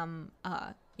I am,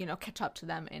 catch up to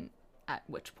them, and at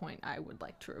which point I would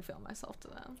like to reveal myself to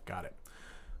them. Got it.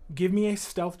 Give me a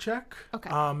stealth check. Okay.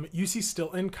 You see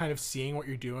Stilton kind of seeing what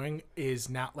you're doing is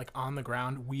now like on the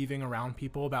ground, weaving around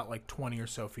people about like 20 or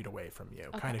so feet away from you,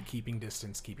 kind of keeping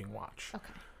distance, keeping watch.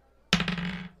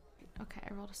 Okay,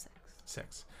 I rolled a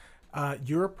 6.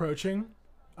 You're approaching.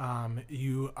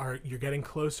 You're getting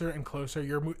closer and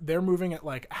closer. They're moving at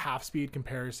like half speed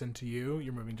comparison to you.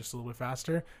 You're moving just a little bit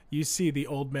faster. You see the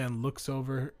old man looks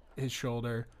over his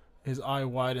shoulder. His eye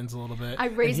widens a little bit. I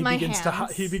raise my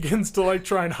hands. He begins to like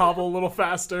try and hobble a little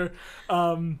faster.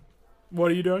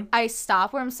 What are you doing? I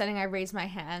stop where I'm sitting. I raise my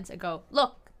hands. I go,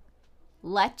 "Look,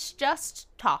 let's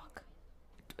just talk.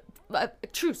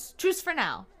 Truce for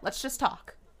now. Let's just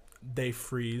talk." They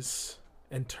freeze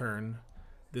and turn.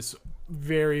 This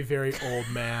very, very old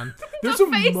man. There's a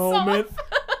moment.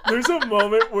 There's a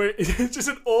moment where it's just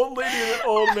an old lady and an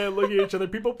old man looking at each other.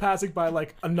 People passing by,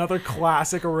 like another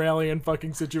classic Aurelian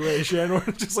fucking situation where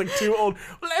it's just like two old.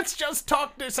 Let's just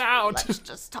talk this out. Let's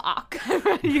just talk.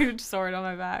 Huge sword on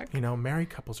my back. Married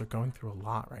couples are going through a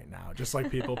lot right now. Just like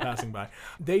people passing by.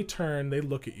 They turn. They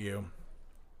look at you.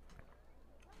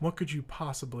 What could you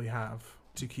possibly have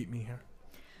to keep me here?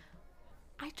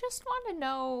 I just want to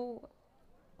know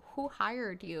who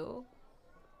hired you.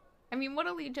 I mean, what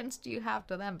allegiance do you have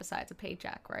to them besides a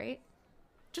paycheck, right?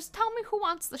 Just tell me who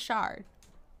wants the shard.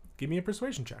 Give me a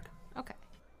persuasion check. Okay.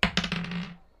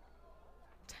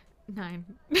 9.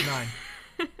 9.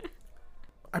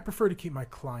 I prefer to keep my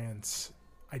clients'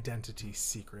 identity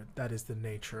secret. That is the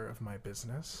nature of my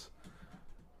business.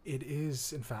 It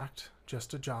is, in fact,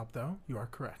 just a job, though. You are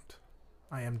correct.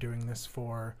 I am doing this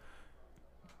for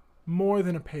more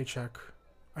than a paycheck.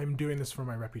 I'm doing this for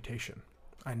my reputation.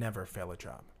 I never fail a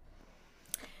job.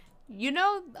 You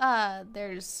know,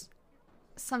 there's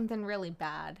something really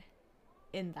bad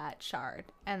in that shard,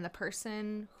 and the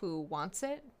person who wants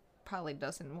it probably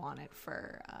doesn't want it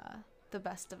for the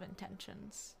best of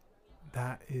intentions.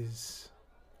 That is,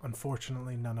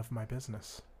 unfortunately, none of my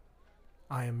business.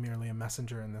 I am merely a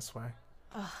messenger in this way.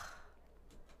 Ugh.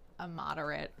 A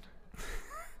moderate.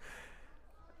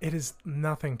 It is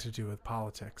nothing to do with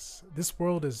politics. This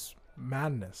world is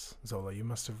madness, Zola. You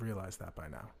must have realized that by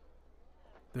now.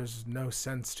 There's no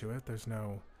sense to it. There's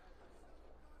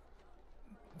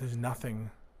nothing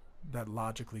that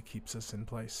logically keeps us in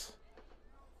place.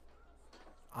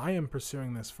 I am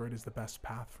pursuing this for it is the best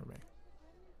path for me.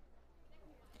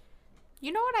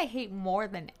 You know what I hate more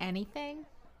than anything?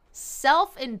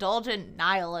 Self-indulgent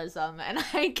nihilism, and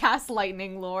I cast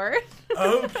Lightning Lure.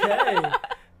 Okay.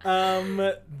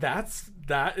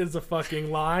 That is a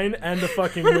fucking line and a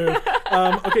fucking move.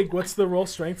 Okay, what's the roll?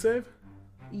 Strength save?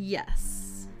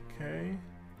 Yes. Okay.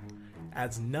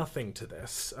 Adds nothing to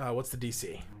this. What's the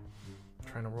DC? I'm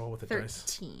trying to roll with the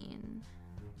 13.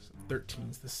 dice.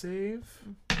 13's the save.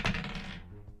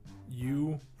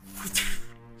 You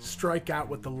strike out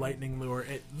with the lightning lure.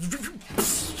 It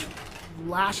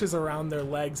lashes around their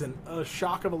legs, and a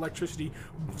shock of electricity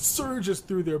surges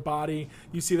through their body.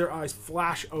 You see their eyes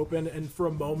flash open, and for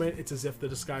a moment, it's as if the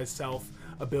disguise self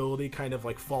ability kind of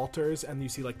like falters, and you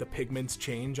see like the pigments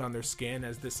change on their skin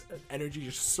as this energy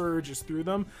just surges through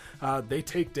them. They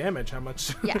take damage. How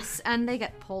much? Yes, and they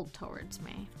get pulled towards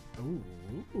me. Ooh.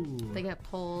 They get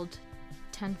pulled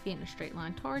 10 feet in a straight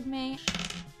line toward me.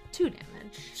 2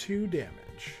 damage. 2 damage.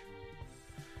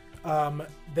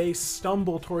 They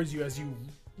stumble towards you as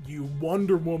you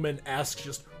Wonder Woman-esque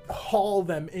just haul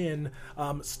them in,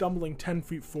 stumbling 10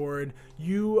 feet forward.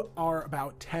 You are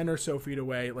about 10 or so feet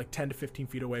away, like 10 to 15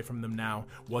 feet away from them now.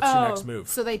 What's your next move?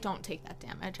 So they don't take that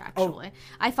damage, actually.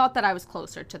 Oh. I thought that I was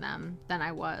closer to them than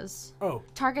I was. Oh.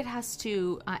 Target has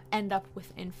to end up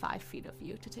within 5 feet of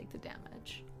you to take the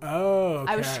damage. Oh,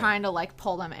 okay. I was trying to, like,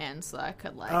 pull them in so that I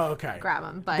could, like, grab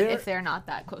them. But if they're not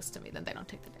that close to me, then they don't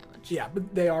take the damage. Yeah,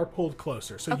 but they are pulled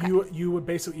closer. So okay. you would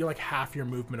basically, you're like half your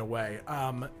movement away.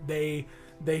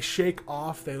 They shake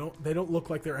off. They don't look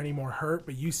like they're any more hurt,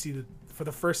 but you see that for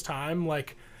the first time,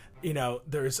 like, you know,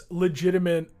 there's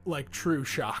legitimate, like, true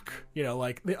shock. You know,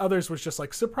 like, the others was just,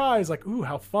 like, surprise, like, ooh,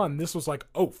 how fun. This was like,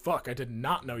 oh, fuck, I did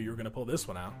not know you were going to pull this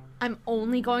one out. I'm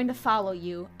only going to follow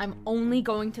you. I'm only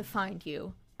going to find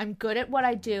you. I'm good at what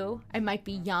I do. I might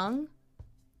be young,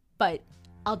 but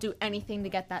I'll do anything to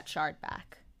get that shard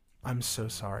back. I'm so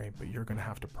sorry, but you're going to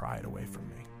have to pry it away from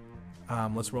me.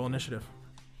 Let's roll initiative.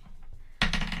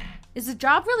 Is the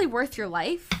job really worth your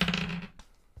life?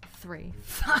 3.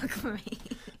 Fuck me.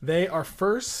 They are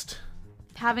first.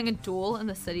 Having a duel in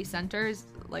the city center is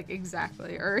like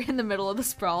exactly, or in the middle of the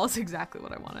sprawl is exactly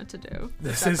what I wanted to do.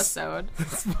 This episode.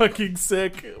 It's fucking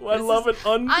sick. I love an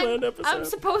unplanned episode. I'm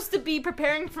supposed to be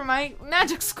preparing for my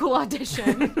magic school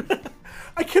audition.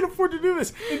 I can't afford to do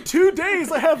this. In 2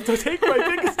 days, I have to take my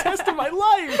biggest test of my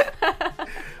life.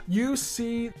 You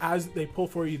see, as they pull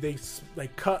for you, they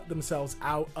cut themselves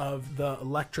out of the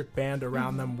electric band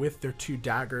around them with their 2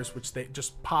 daggers, which they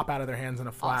just pop out of their hands in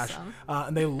a flash. Awesome.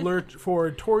 And they lurch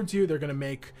forward towards you. They're going to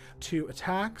make 2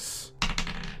 attacks.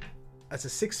 That's a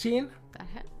 16. That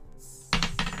hits.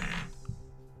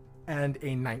 And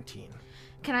a 19.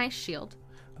 Can I shield?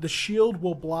 The shield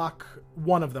will block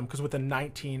one of them, because with a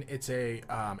 19, it's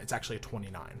actually a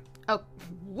 29. Oh,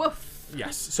 woof.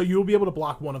 Yes, so you'll be able to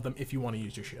block one of them if you want to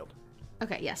use your shield.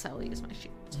 Okay, yes, I will use my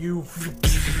shield. You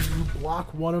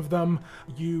block one of them.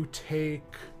 You take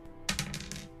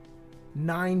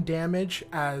 9 damage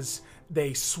as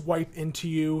they swipe into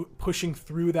you, pushing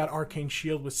through that arcane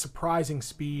shield with surprising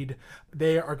speed.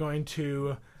 They are going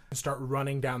to start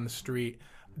running down the street.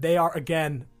 They are,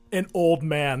 again, an old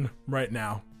man right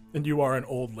now, and you are an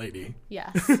old lady.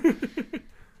 Yes.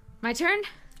 My turn?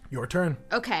 Your turn.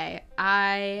 Okay,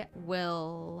 I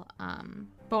will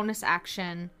bonus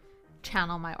action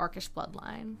channel my orcish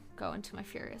bloodline, go into my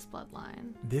furious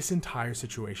bloodline. This entire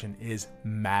situation is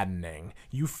maddening.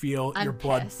 You feel I'm your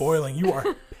blood pissed. boiling. You are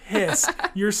pissed.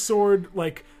 Your sword,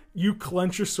 like, you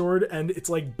clench your sword and it's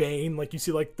like Bane. Like, you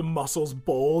see like the muscles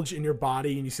bulge in your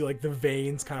body and you see like the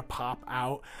veins kind of pop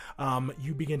out.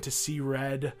 You begin to see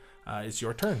red. It's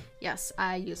your turn. Yes,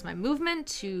 I use my movement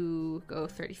to go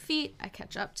 30 feet. I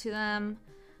catch up to them.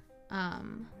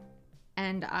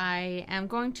 And I am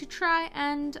going to try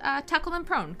and tackle them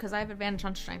prone because I have advantage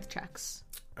on strength checks.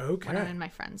 Okay. When I'm in my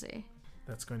frenzy.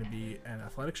 That's going to be an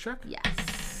athletics check?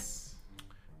 Yes.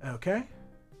 Okay.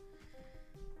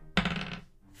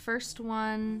 First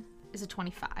one is a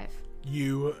 25.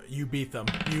 You beat them.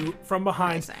 You, from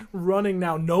behind, Amazing. running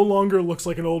now, no longer looks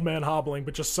like an old man hobbling,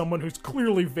 but just someone who's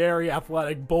clearly very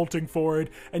athletic, bolting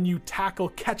forward, and you tackle,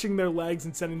 catching their legs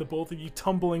and sending the both of you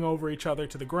tumbling over each other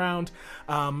to the ground.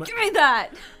 Give me that!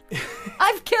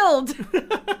 I've killed!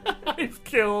 I've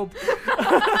killed.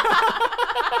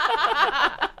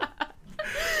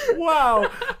 Wow.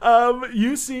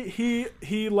 You see,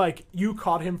 he like, you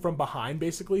caught him from behind,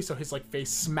 basically, so his like face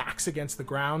smacks against the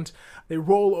ground. They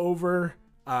roll over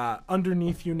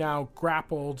underneath you now,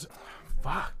 grappled.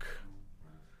 Fuck.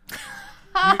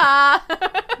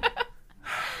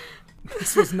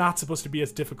 This was not supposed to be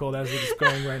as difficult as it is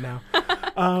going right now.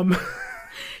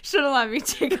 Should have let me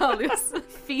take all these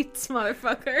feats,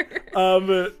 motherfucker.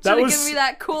 That was. Give me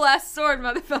that cool ass sword,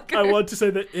 motherfucker. I want to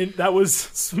say that that was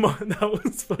smart. That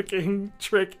was fucking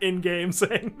Trick in game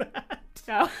saying that.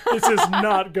 No. This is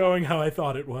not going how I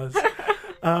thought it was.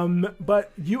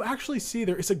 But you actually see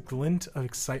there is a glint of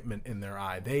excitement in their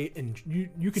eye.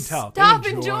 You can tell. Stop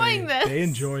enjoying this. They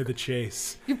enjoy the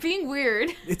chase. You're being weird.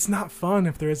 It's not fun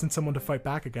if there isn't someone to fight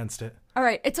back against it. All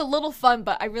right, it's a little fun,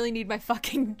 but I really need my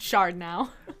fucking shard now.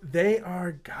 They're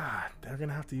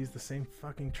gonna have to use the same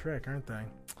fucking trick, aren't they?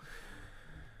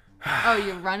 Oh,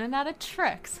 you're running out of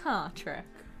tricks, huh, Trick?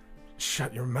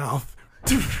 Shut your mouth.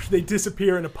 They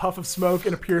disappear in a puff of smoke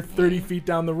and appear 30 feet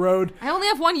down the road. I only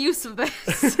have one use of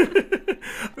this.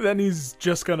 Then he's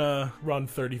just gonna run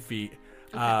 30 feet.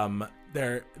 Okay.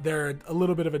 They're a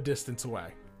little bit of a distance away.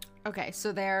 Okay,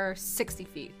 so they're 60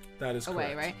 feet That is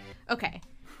away, correct. right? Okay.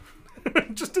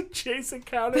 Just a chase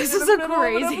encounter. This in is the a middle of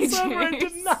an crazy episode where I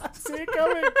chase. did not see it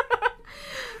coming.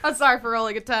 I'm sorry for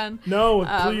rolling a 10. No,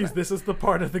 please. This is the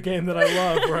part of the game that I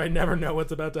love where I never know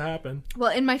what's about to happen.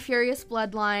 Well, in my Furious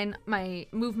Bloodline, my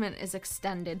movement is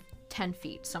extended 10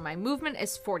 feet. So my movement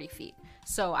is 40 feet.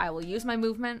 So I will use my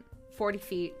movement 40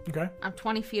 feet. Okay. I'm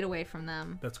 20 feet away from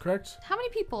them. That's correct. How many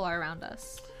people are around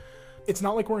us? It's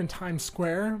not like we're in Times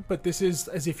Square, but this is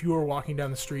as if you were walking down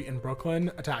the street in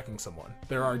Brooklyn attacking someone.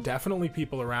 There are definitely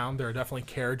people around. There are definitely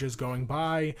carriages going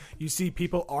by. You see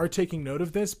people are taking note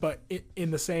of this, but in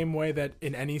the same way that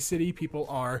in any city, people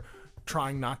are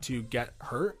trying not to get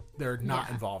hurt. They're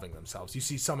not involving themselves. You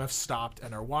see some have stopped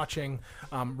and are watching.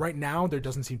 Right now, there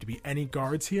doesn't seem to be any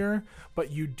guards here,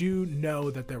 but you do know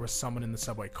that there was someone in the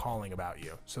subway calling about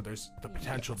you. So there's the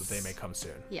potential that they may come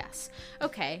soon. Yes.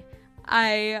 Okay.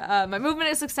 My movement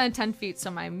is extended 10 feet,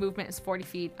 so my movement is 40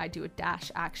 feet. I do a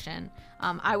dash action.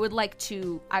 I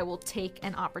will take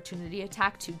an opportunity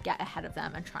attack to get ahead of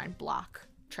them and try and block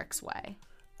Trick's way.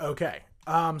 Okay.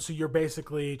 So you're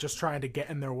basically just trying to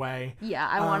get in their way. Yeah,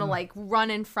 I want to like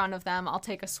run in front of them. I'll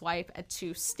take a swipe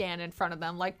to stand in front of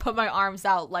them, like put my arms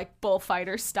out like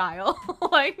bullfighter style,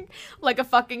 like a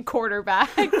fucking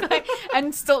quarterback.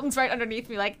 And Stilton's right underneath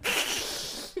me, like.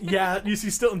 Yeah, you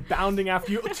see Stilton bounding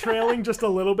after you, trailing just a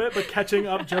little bit, but catching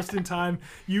up just in time.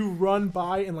 You run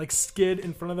by and like skid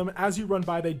in front of them. As you run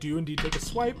by, they do indeed take a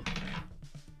swipe.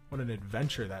 What an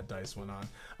adventure that dice went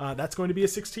on. That's going to be a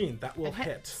 16. That will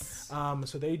hit.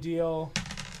 So they deal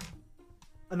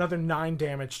another 9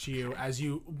 damage to you. As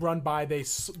you run by,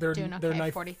 their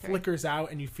knife 43. flickers out,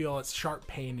 and you feel a sharp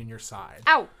pain in your side.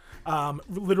 Ow!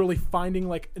 Literally finding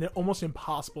like an almost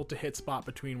impossible to hit spot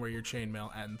between where your chainmail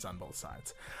ends on both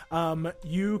sides.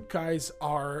 You guys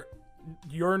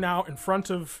you're now in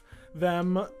front of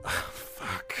them.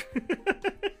 Fuck.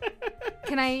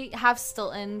 Can I have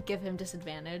Stilton give him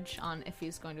disadvantage on if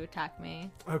he's going to attack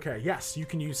me? Okay, yes, you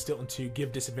can use Stilton to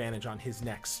give disadvantage on his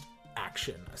next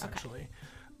action, essentially.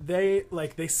 Okay.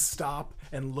 They stop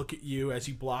and look at you as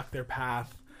you block their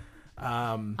path.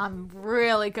 I'm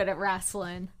really good at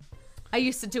wrestling. I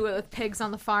used to do it with pigs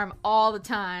on the farm all the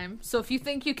time. So if you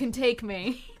think you can take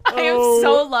me, I am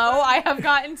so low. I have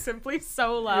gotten simply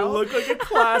so low. You look like a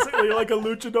classic. You're like a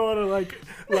luchador,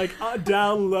 like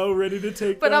down low, ready to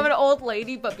take. But them. I'm an old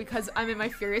lady. But because I'm in my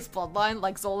furious bloodline,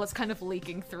 like Zola's kind of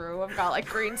leaking through. I've got like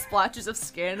green splotches of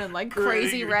skin and like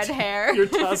crazy red hair. Your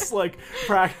tusks like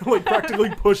practically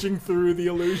pushing through the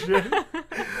illusion.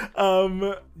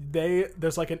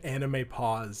 There's like an anime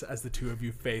pause as the two of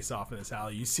you face off in this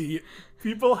alley. You see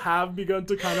people have begun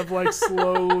to kind of like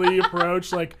slowly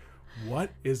approach, like,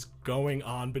 what is going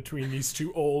on between these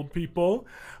two old people?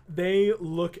 They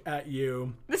look at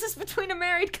you. This is between a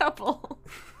married couple.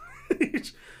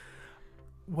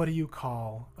 What do you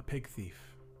call a pig thief?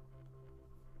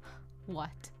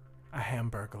 What? A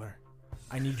hamburglar.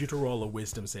 I need you to roll a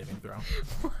wisdom saving throw.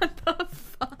 What the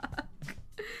fuck?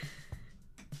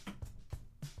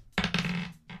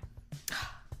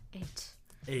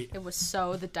 8. It was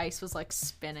the dice was like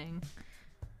spinning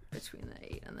between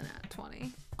the 8 and the nat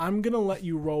 20. I'm going to let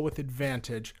you roll with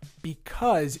advantage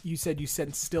because you said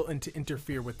still in to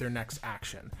interfere with their next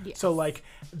action. Yes. So like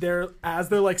they're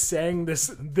like saying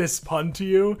this pun to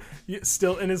you,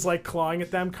 Stilton is like clawing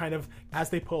at them kind of as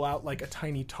they pull out like a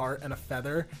tiny tart and a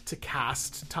feather to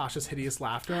cast Tasha's Hideous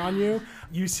Laughter on you.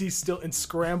 You see Stilton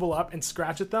scramble up and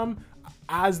scratch at them.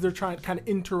 As they're kind of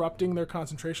interrupting their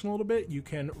concentration a little bit, you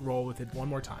can roll with it one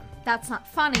more time. That's not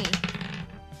funny.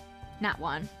 Nat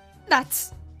 1.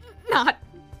 That's not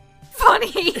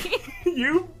funny.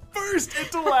 You burst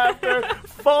into laughter,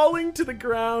 falling to the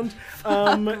ground.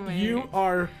 You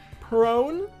are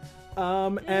prone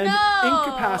and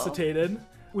incapacitated,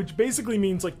 which basically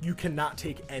means like you cannot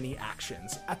take any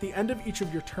actions. At the end of each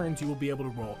of your turns, you will be able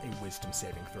to roll a wisdom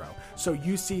saving throw. So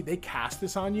you see they cast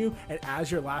this on you, and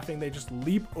as you're laughing, they just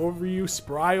leap over you,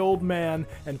 spry old man,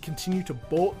 and continue to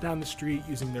bolt down the street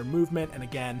using their movement, and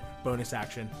again, bonus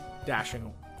action,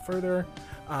 dashing further.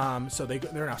 So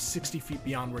they're now 60 feet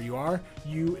beyond where you are.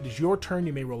 It is your turn.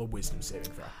 You may roll a wisdom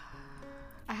saving throw.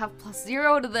 I have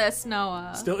 +0 to this,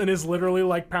 Noah. Stilton is literally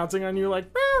like pouncing on you like...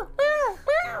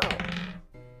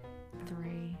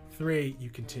 3, you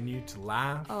continue to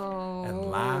laugh and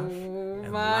laugh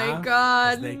and laugh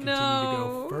God, as they continue to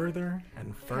go further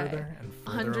and further and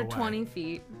further 120 away.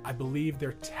 feet. I believe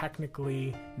they're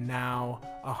technically now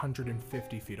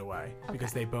 150 feet away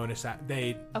because they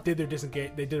did their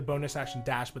disengage. They did a bonus action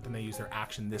dash, but then they used their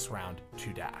action this round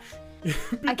to dash.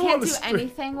 I can't do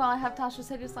anything while I have Tasha's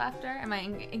Hideous Laughter. Am I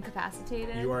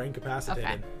incapacitated? You are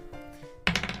incapacitated.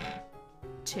 Okay.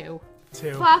 2.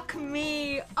 Fuck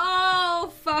me.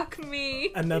 Oh, fuck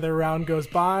me. Another round goes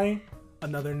by.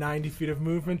 Another 90 feet of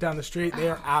movement down the street. They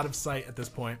are out of sight at this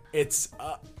point. It's,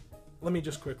 let me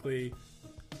just quickly,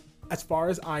 as far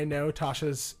as I know,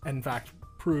 Tasha's, in fact,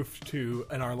 proof to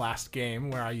in our last game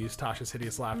where I used Tasha's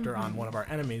Hideous Laughter on one of our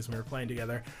enemies when we were playing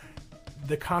together,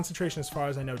 the concentration, as far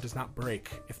as I know, does not break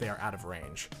if they are out of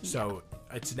range. Yeah. So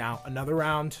it's now another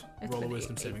round. It's roll a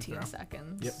wisdom saving 18 throw.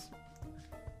 seconds. Yep.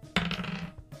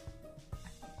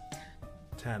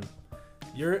 10.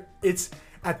 It's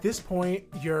at this point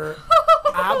you're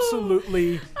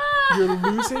absolutely you're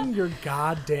losing your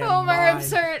goddamn mind. My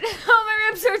ribs hurt. My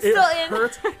ribs hurt still in. It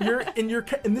hurts.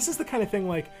 And this is the kind of thing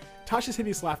like Tasha's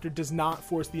Hideous Laughter does not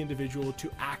force the individual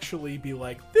to actually be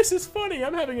like, this is funny,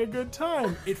 I'm having a good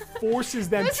time. It forces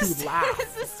them to laugh.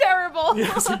 This is terrible.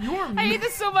 Yeah, so I hate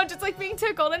this so much. It's like being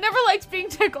tickled. I never liked being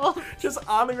tickled. Just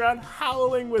on the ground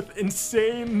howling with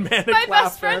insane manic laughter. My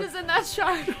best friend is in that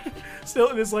shot. Still,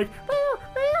 it is like...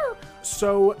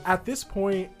 So at this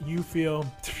point, you feel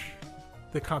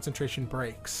the concentration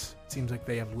breaks. It seems like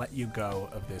they have let you go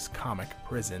of this comic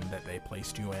prison that they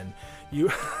placed you in.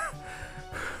 You...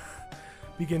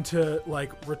 begin to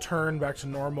like return back to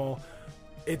normal.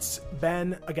 It's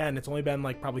only been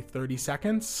like probably 30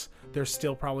 seconds. There's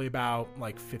still probably about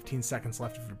like 15 seconds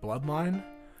left of your bloodline.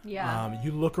 Yeah.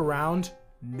 You look around,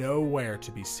 nowhere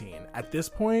to be seen. At this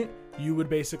point, you would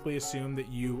basically assume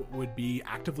that you would be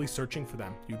actively searching for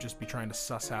them. You'd just be trying to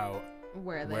suss out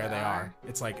where they are.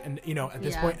 It's like, and at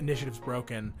this point, initiative's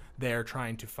broken. They're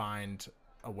trying to find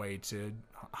a way to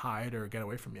hide or get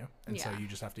away from you. And so you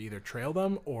just have to either trail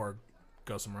them or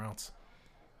go somewhere else.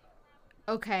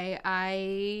 Okay,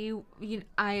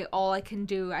 all I can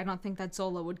do, I don't think that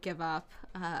Zola would give up.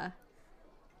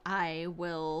 I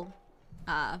will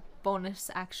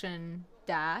bonus action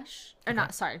dash. Or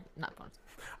not bonus.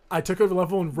 I took a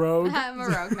level in Rogue. I'm a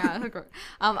rogue now.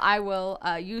 I will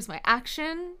use my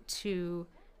action to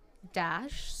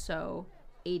dash, so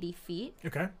 80 feet.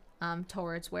 Okay.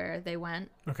 Towards where they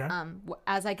went. Okay.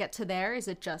 As I get to there, is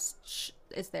it just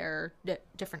is there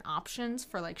different options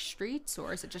for like streets,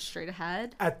 or is it just straight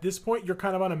ahead? At this point, you're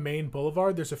kind of on a main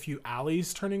boulevard. There's a few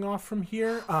alleys turning off from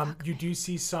here. Okay. You do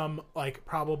see some, like,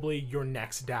 probably your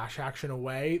next dash action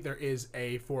away. There is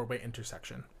a 4-way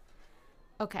intersection.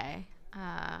 Okay.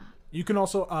 You can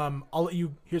also, I'll let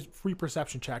you, here's free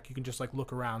perception check. You can just, like,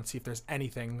 look around, see if there's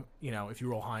anything, you know, if you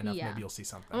roll high enough, maybe you'll see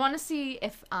something. I want to see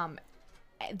if,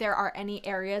 there are any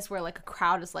areas where like a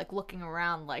crowd is like looking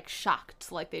around like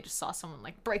shocked, like they just saw someone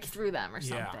like break through them or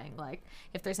something. Like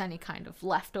if there's any kind of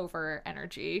leftover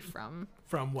energy from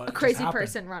what a crazy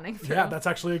person running through. Yeah, that's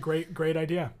actually a great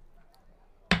idea.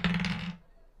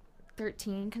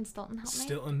 13. Can Stilton help me?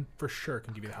 Stilton for sure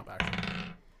can give you the help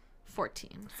action.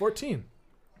 14.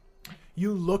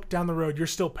 You look down the road. You're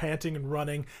still panting and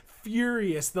running,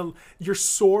 furious. You're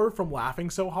sore from laughing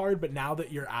so hard, but now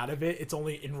that you're out of it, it's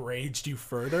only enraged you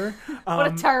further.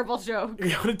 What a terrible joke.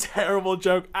 What a terrible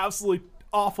joke. Absolutely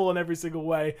awful in every single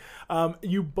way.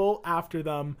 You bolt after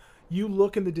them. You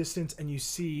look in the distance and you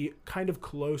see, kind of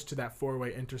close to that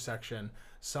 4-way intersection,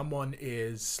 someone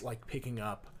is like picking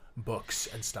up books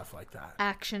and stuff like that.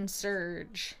 Action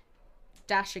surge.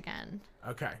 Dash again.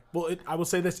 Okay. Well, I will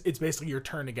say this. It's basically your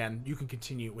turn again. You can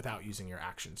continue without using your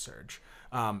action surge.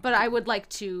 But I would like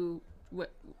to,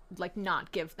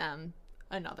 not give them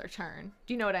another turn.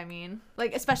 Do you know what I mean?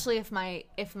 Like, especially if my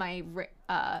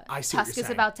task is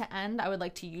about to end, I would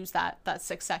like to use that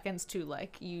 6 seconds to,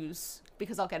 like, use...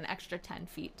 Because I'll get an extra 10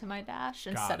 feet to my dash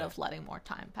instead of letting more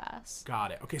time pass. Got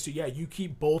it. Okay, so yeah, you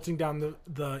keep bolting down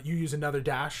you use another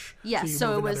dash. Yeah,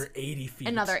 so it was another 80 feet.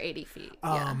 Another 80 feet,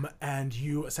 And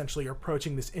you essentially are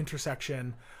approaching this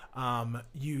intersection.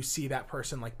 You see that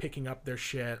person, like, picking up their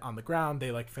shit on the ground.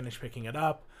 They, like, finish picking it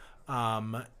up.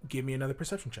 Give me another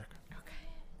perception check.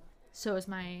 Okay. So is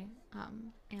my...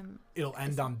 It'll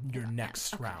end on your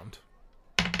next round.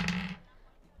 Can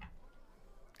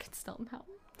Stilton help?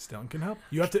 Stilton can help.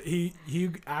 You have to. He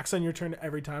acts on your turn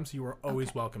every time, so you are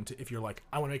always welcome to. If you're like,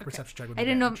 I want to make a perception check with advantage.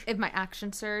 I didn't know if my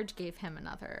action surge gave him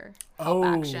another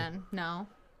action.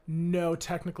 No,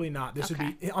 technically not. This would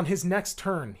be on his next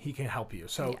turn. He can help you.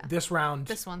 So this round,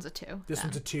 this one's a 2. This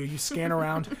one's a 2. You scan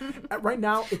around. Right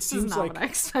now, it seems this is not like what I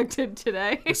expected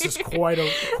today. This is quite a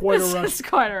rush. This is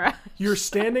quite a rush. You're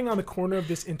standing on the corner of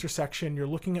this intersection. You're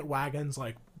looking at wagons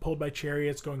like pulled by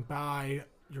chariots going by.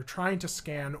 You're trying to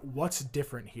scan what's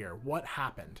different here. What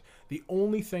happened? The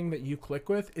only thing that you click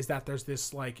with is that there's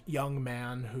this like young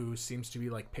man who seems to be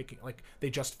like they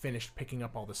just finished picking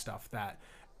up all the stuff that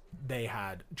they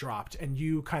had dropped, and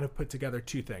you kind of put together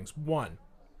 2 things. One,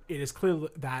 it is clear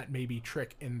that maybe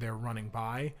Trick in their running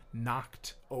by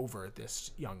knocked over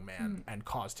this young man and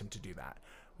caused him to do that,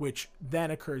 which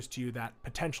then occurs to you that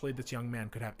potentially this young man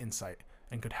could have insight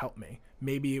and could help me.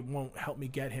 Maybe it won't help me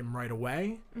get him right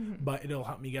away, but it'll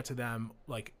help me get to them.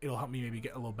 Like, it'll help me maybe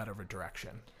get a little better of a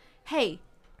direction. Hey,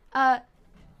 start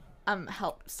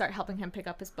helping him pick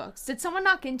up his books. Did someone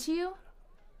knock into you?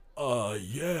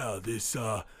 Yeah, this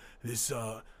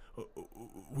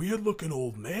weird looking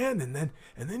old man, and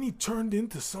then he turned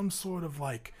into some sort of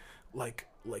like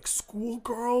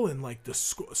schoolgirl in like the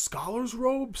scholar's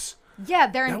robes. Yeah,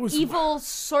 they're an evil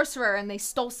sorcerer, and they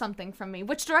stole something from me.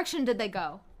 Which direction did they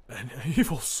go? An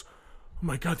evils? Oh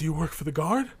my god, do you work for the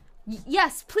guard?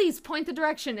 Yes, please, point the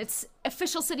direction. It's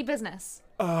official city business.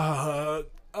 I'm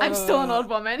still an old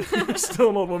woman. You're still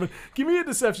an old woman. Give me a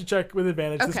deception check with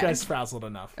advantage. Okay. This guy's frazzled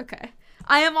enough. Okay.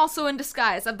 I am also in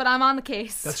disguise, but I'm on the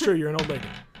case. That's true, you're an old lady.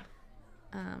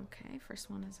 Okay, first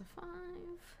one is a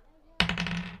 5.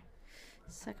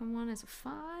 Second one is a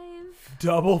 5.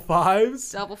 Double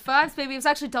 5s? Double 5s, baby. It was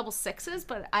actually double 6s,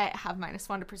 but I have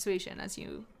 -1 to persuasion, as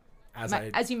you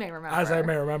may remember. As I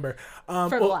may remember. For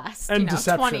the last, and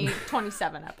deception.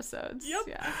 27 episodes. Yep.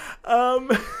 Yeah.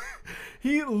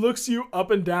 He looks you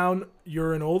up and down.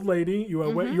 You're an old lady. You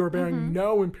are bearing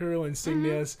no imperial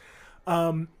insignias.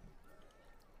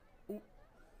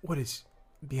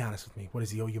 Be honest with me. What, does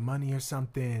he owe you money or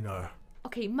something? Or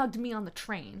okay, he mugged me on the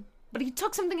train. But he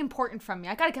took something important from me.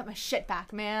 I gotta get my shit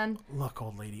back, man. Look,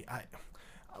 old lady,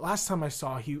 last time I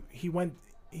saw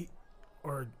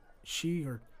she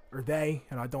or they,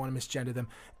 and I don't want to misgender them,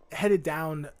 headed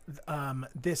down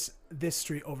this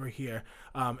street over here,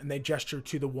 and they gestured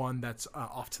to the one that's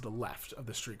off to the left of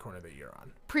the street corner that you're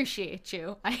on. Appreciate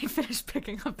you. I finished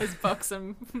picking up his books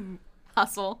and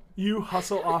hustle. You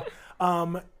hustle off.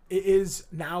 It is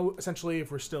now, essentially,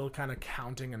 if we're still kind of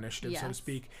counting initiative, so to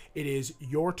speak, it is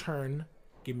your turn.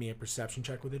 Give me a perception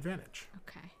check with advantage.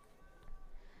 Okay.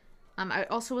 I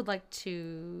also would like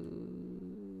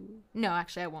to... No,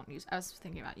 actually, I won't use... I was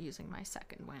thinking about using my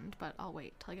second wind, but I'll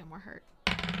wait till I get more hurt.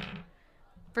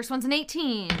 First one's an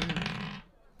 18.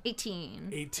 18.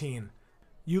 18.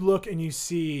 You look and you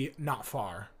see not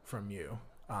far from you,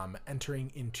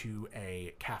 entering into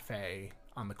a cafe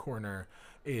on the corner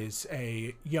is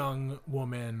a young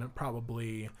woman,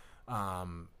 probably,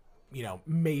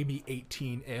 maybe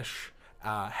 18-ish,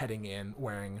 heading in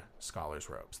wearing scholar's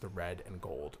robes, the red and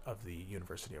gold of the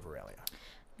University of Aurelia.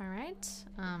 All right.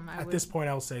 At this point,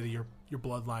 I will say that your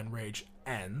bloodline rage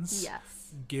ends.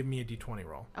 Yes. Give me a d20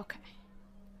 roll. Okay.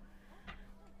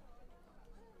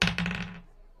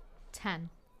 10.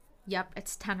 Yep,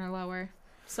 it's 10 or lower,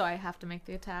 so I have to make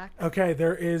the attack. Okay,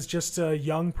 there is just a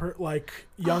young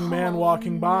man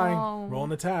walking by. No. Roll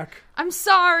an attack. I'm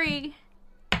sorry.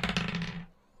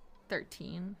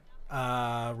 13.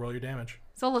 Roll your damage.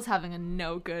 Zola's having a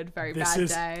no good, very bad day.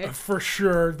 This is for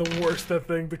sure the worst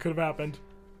thing that could have happened.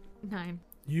 9.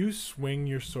 You swing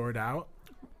your sword out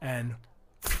and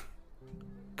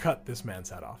cut this man's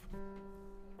head off.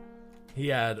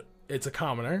 It's a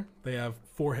commoner. They have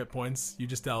 4 hit points. You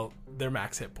just dealt their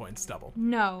max hit points double.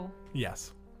 No.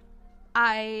 Yes.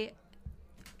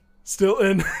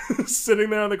 Still sitting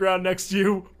there on the ground next to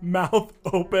you, mouth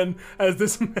open, as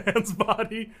this man's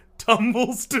body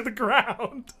tumbles to the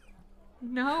ground.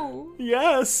 No.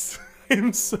 Yes.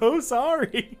 I'm so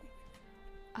sorry.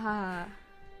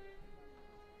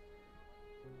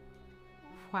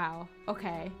 Wow.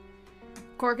 Okay.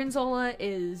 Gorgonzola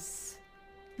is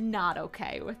not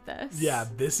okay with this. Yeah,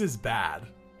 this is bad.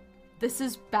 This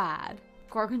is bad.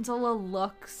 Gorgonzola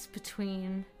looks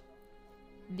between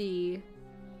the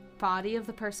body of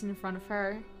the person in front of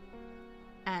her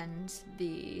and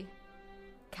the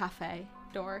cafe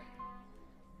door.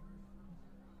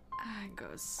 And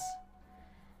goes,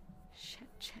 shit,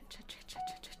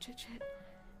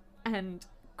 and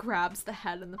grabs the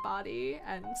head and the body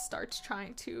and starts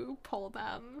trying to pull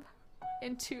them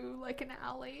into like an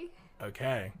alley.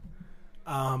 Okay.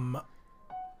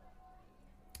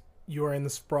 You are in the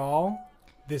sprawl.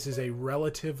 This is a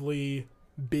relatively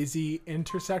busy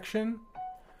intersection.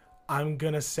 I'm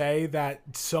gonna say that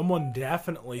someone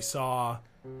definitely saw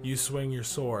you swing your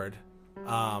sword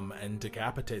and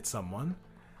decapitate someone.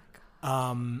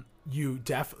 You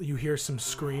hear some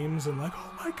screams and like,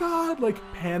 oh my god, like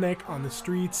panic on the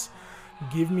streets.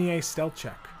 Give me a stealth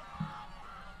check.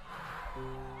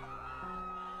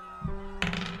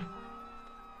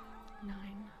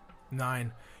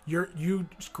 9. You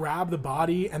just grab the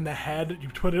body and the head, you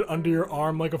put it under your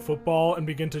arm like a football and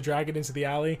begin to drag it into the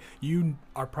alley. You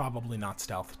are probably not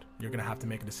stealthed. You're gonna have to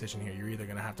make a decision here. You're either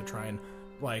gonna have to try and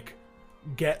like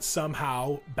get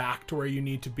somehow back to where you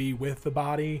need to be with the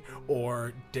body,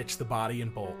 or ditch the body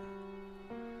and bolt.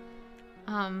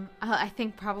 I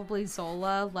think probably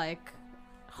Zola, like,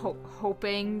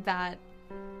 hoping that,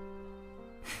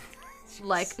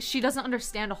 like, she doesn't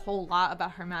understand a whole lot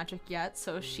about her magic yet,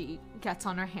 so she gets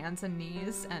on her hands and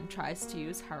knees and tries to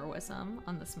use heroism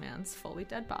on this man's fully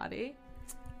dead body.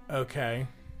 Okay.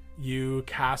 You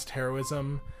cast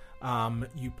heroism.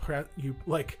 You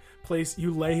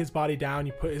lay his body down,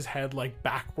 you put his head like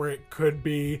back where it could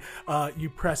be. You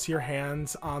press your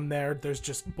hands on there. There's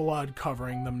just blood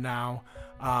covering them now.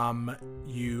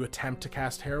 You attempt to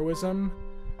cast heroism.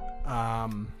 I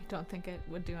don't think it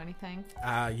would do anything.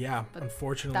 Yeah, but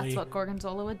unfortunately, that's what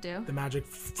Gorgonzola would do. The magic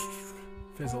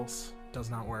fizzles.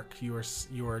 Does not work. You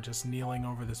are just kneeling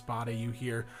over this body. You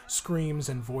hear screams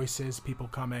and voices, people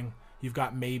coming. You've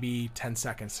got maybe 10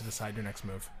 seconds to decide your next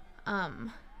move.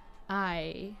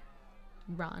 I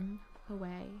run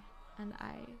away and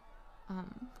I,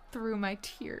 through my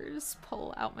tears,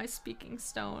 pull out my speaking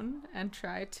stone and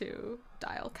try to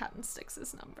dial Captain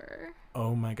Styx's number.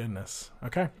 Oh my goodness.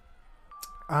 Okay.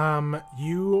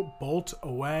 You bolt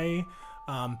away,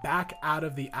 back out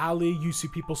of the alley. You see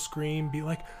people scream, be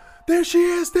like, there she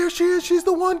is, she's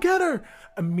the one, get her.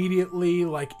 Immediately,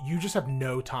 like, you just have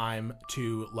no time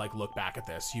to, like, look back at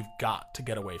this. You've got to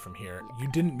get away from here.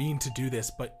 You didn't mean to do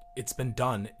this, but it's been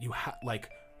done.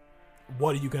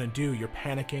 What are you gonna do? You're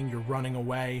panicking, you're running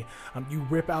away. You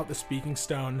rip out the speaking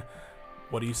stone.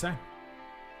 What do you say?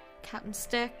 Captain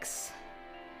Styx.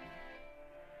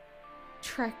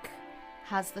 Trick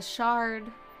has the shard.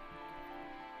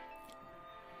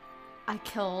 I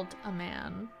killed a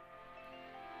man.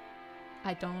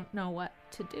 I don't know what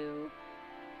to do.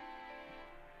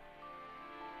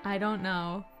 I don't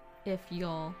know if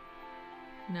you'll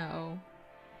know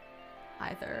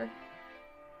either.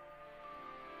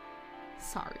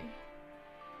 Sorry.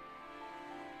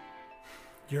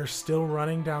 You're still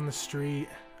running down the street,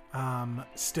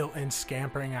 still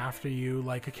scampering after you,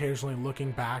 like occasionally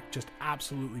looking back, just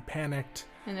absolutely panicked.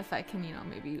 And if I can,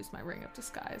 maybe use my ring of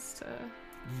disguise to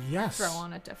yes, throw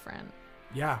on a different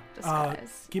Yeah.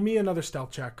 disguise. Give me another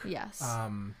stealth check. Yes.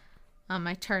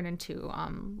 I turn into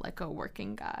like a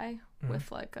working guy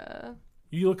with like a.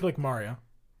 You look like Mario.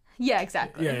 Yeah,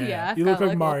 exactly. Yeah. I've You got, look like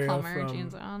little Mario plumber from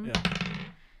jeans on.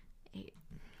 Yeah.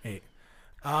 8.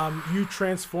 You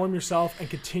transform yourself and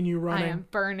continue running. I am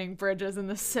burning bridges in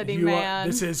the city, You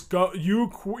man.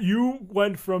 You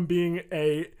went from being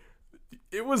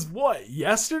it was what,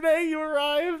 yesterday you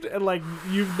arrived, and like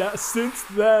you've since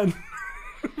then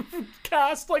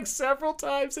cast like several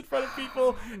times in front of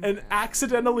people and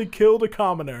accidentally killed a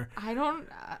commoner. I don't.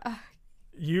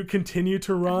 You continue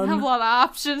to I have a run. lot of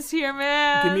options here,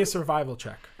 man. Give me a survival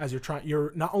check as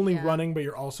you're not only running, but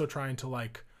you're also trying to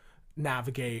like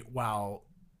navigate while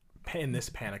in this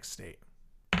panic state.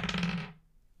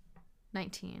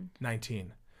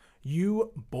 19.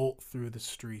 You bolt through the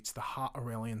streets, the hot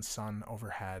Aurelian sun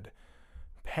overhead.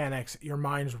 Panics, your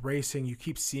mind's racing. You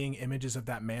keep seeing images of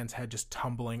that man's head just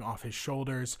tumbling off his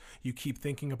shoulders. You keep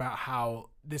thinking about how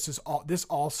this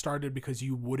all started because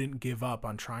you wouldn't give up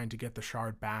on trying to get the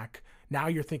shard back. Now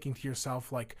you're thinking to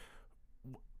yourself, like,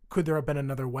 could there have been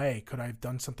another way? Could I have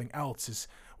done something else?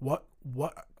 What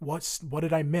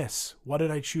did I miss? What did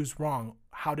I choose wrong?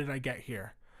 How did I get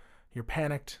here? You're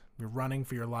panicked. You're running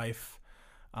for your life.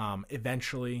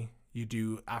 Eventually you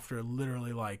do, after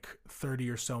literally like 30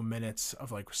 or so minutes of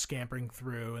like scampering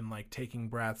through and like taking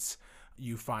breaths,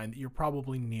 you find that you're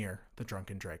probably near the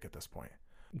Drunken Drake at this point.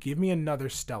 Give me another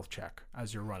stealth check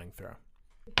as you're running through.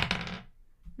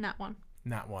 Nat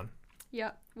 1.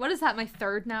 Yep. What is that? My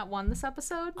third Nat 1 this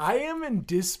episode? I am in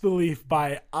disbelief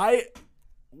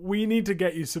we need to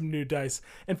get you some new dice.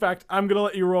 In fact, I'm going to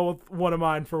let you roll with one of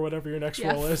mine for whatever your next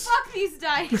roll is. Fuck these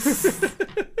dice.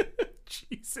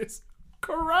 Jesus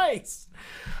Christ.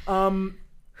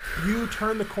 You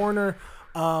turn the corner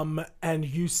and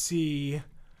you see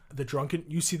the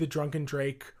Drunken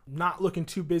Drake not looking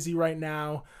too busy right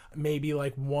now. Maybe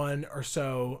like one or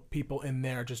so people in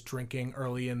there just drinking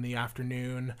early in the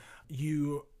afternoon.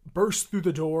 You burst through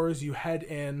the doors, you head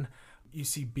in. You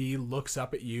see B looks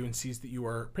up at you and sees that you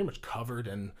are pretty much covered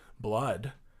in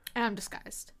blood. And I'm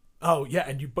disguised. Oh yeah,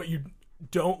 but you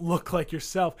don't look like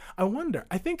yourself.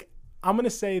 I think I'm going to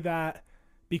say that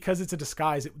because it's a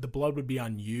disguise, the blood would be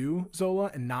on you,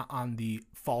 Zola, and not on the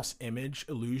false image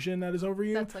illusion that is over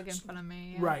you. That's like in front of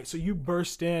me. Yeah. Right. So you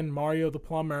burst in, Mario the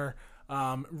plumber,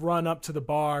 run up to the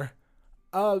bar.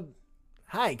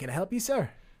 Hi, can I help you, sir?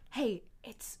 Hey,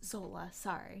 it's Zola.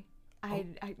 Sorry. I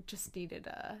just needed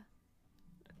a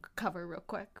cover real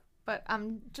quick, but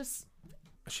I'm just...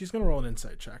 She's going to roll an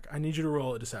insight check. I need you to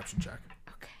roll a deception check.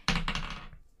 Okay.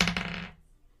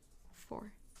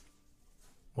 4.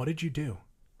 What did you do?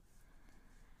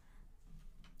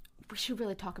 We should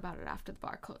really talk about it after the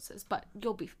bar closes, but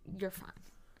you're fine.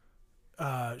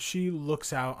 She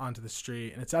looks out onto the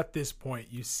street, and it's at this point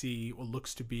you see what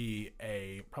looks to be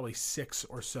probably 6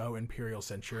 or so Imperial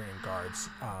Centurion guards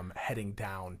heading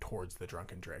down towards the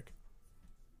Drunken Drake.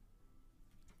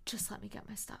 Just let me get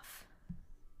my stuff.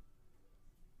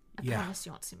 I Yeah. promise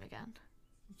you won't see me again.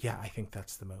 Yeah, I think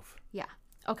that's the move. Yeah.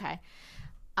 Okay.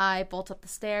 I bolt up the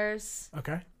stairs.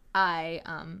 Okay.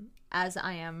 As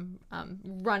I am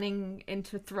running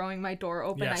into throwing my door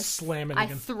open, Yeah, slam it I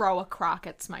again. throw a crock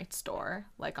at Smite's door,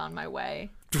 like on my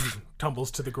way.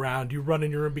 Tumbles to the ground. You run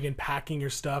in your room, begin packing your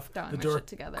stuff. Throwing the my door shit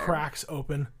together. cracks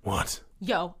open. What?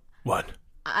 Yo, What?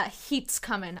 heat's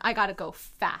coming. I gotta go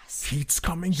fast. Heat's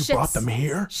coming? You Shit's- brought them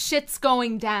here? Shit's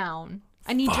going down.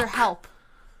 I need your help.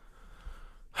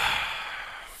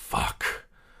 Fuck.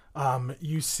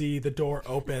 You see the door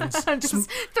opens. I'm just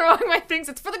throwing my things.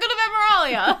 It's for the good of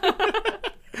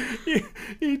Emeraulia.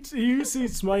 You see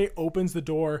Smite opens the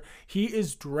door. He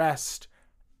is dressed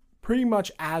pretty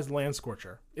much as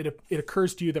Landscorcher. It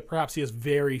occurs to you that perhaps he has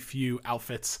very few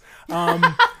outfits.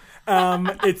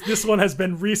 This one has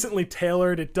been recently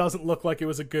tailored. It doesn't look like it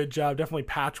was a good job. Definitely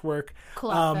patchwork.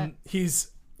 Cool outfit.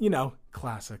 He's,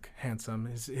 classic, handsome.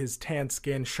 His tan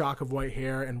skin, shock of white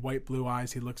hair, and white blue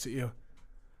eyes. He looks at you.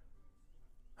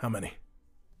 How many?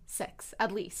 6,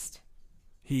 at least.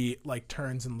 He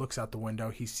turns and looks out the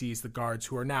window. He sees the guards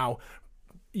who are now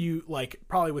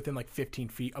probably within 15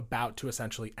 feet, about to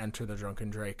essentially enter the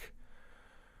Drunken Drake.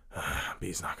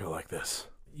 B's not gonna like this.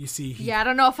 You see, Yeah, I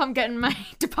don't know if I'm getting my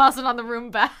deposit on the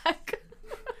room back.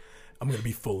 I'm gonna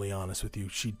be fully honest with you.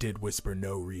 She did whisper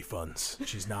no refunds.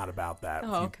 She's not about that.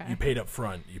 Oh, okay. You paid up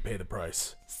front. You pay the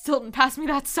price. Stilton, pass me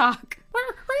that sock.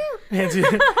 Hands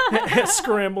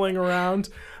scrambling around.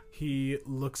 He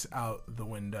looks out the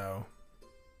window.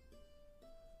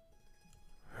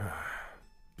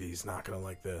 B's not gonna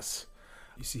like this.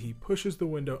 You see, he pushes the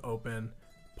window open,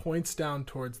 points down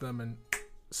towards them, and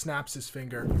snaps his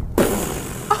finger.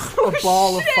 A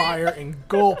ball of fire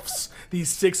engulfs these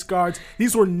 6 guards.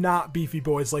 These were not beefy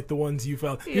boys like the ones you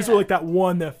felt. These were like that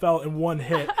one that fell in one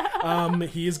hit.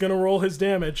 He's gonna roll his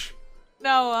damage.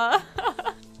 Noah.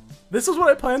 This is what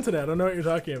I planned today. I don't know what you're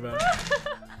talking about.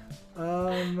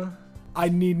 I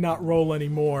need not roll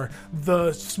anymore.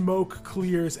 The smoke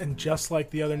clears, and just like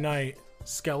the other night,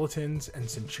 skeletons and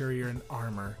Centurion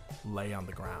armor lay on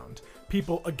the ground.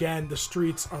 People, again, the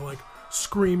streets are like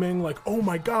screaming, like, oh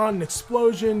my god, an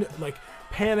explosion. Like,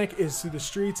 panic is through the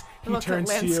streets. He turns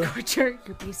to you. Scorcher,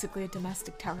 you're basically a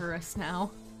domestic terrorist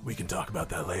now. We can talk about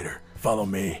that later. Follow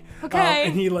me. Okay.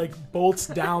 And he like bolts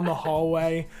down the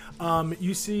hallway.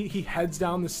 You see he heads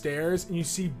down the stairs, and you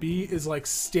see B is like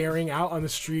staring out on the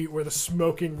street where the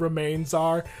smoking remains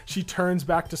are. She turns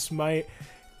back to Smite,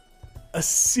 a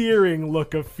searing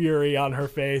look of fury on her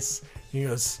face. He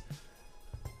goes,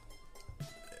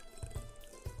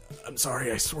 I'm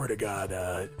sorry, I swear to God,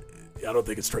 I don't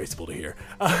think it's traceable to here.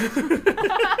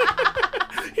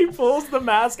 He pulls the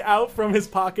mask out from his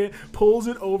pocket, pulls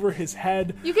it over his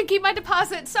head. You can keep my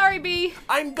deposit. Sorry, B.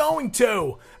 I'm going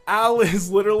to. Al is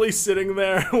literally sitting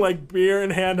there, like beer in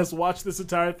hand, has watched this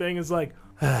entire thing, is like,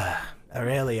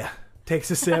 Aurelia. Takes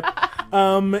a sip.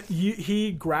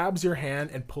 He grabs your hand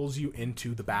and pulls you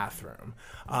into the bathroom.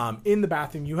 In the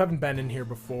bathroom, you haven't been in here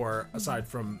before, aside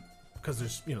from, because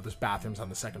there's bathrooms on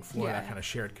the second floor, that kind of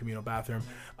shared communal bathroom.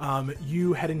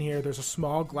 You head in here. There's a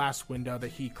small glass window that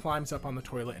he climbs up on the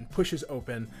toilet and pushes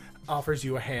open, offers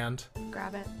you a hand.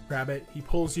 Grab it. He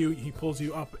pulls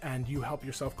you up, and you help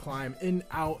yourself climb in,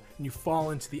 out, and you fall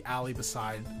into the alley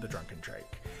beside the Drunken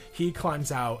Drake. He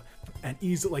climbs out and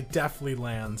easily, like, deftly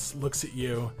lands, looks at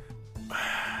you. Do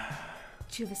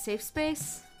you have a safe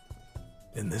space?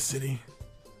 In this city,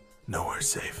 nowhere's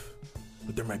safe.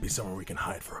 But there might be somewhere we can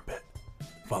hide for a bit.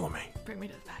 Follow me. Bring me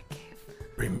to the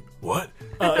Batcave. What?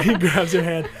 He grabs your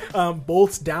hand,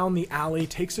 bolts down the alley,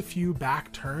 takes a few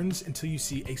back turns until you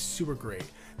see a sewer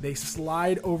grate. They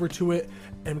slide over to it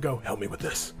and go, help me with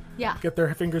this. Yeah. Get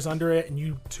their fingers under it, and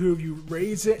you two of you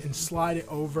raise it and slide it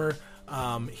over.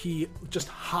 He just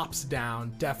hops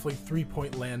down, definitely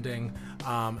 3-point landing,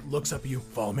 looks up at you,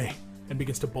 follow me, and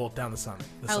begins to bolt down the sun.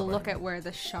 I look at where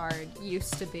the shard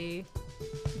used to be.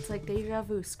 It's like deja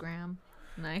vu, Scram.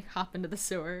 And I hop into the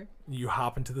sewer. You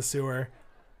hop into the sewer.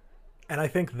 And I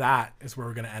think that is where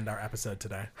we're going to end our episode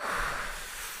today.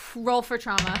 Roll for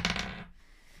trauma.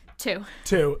 2.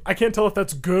 I can't tell if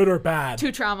that's good or bad.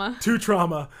 2 trauma. 2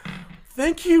 trauma.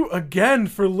 Thank you again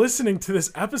for listening to this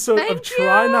episode of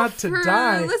Try Not to Die.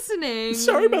 Thank you for listening.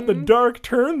 Sorry about the dark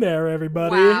turn there,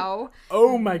 everybody. Wow.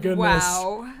 Oh my goodness.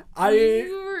 Wow.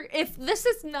 If this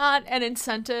is not an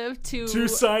incentive to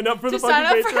sign up for the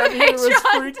fucking Patreon, you was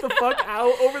freak the fuck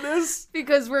out over this.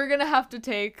 Because we're gonna have to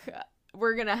take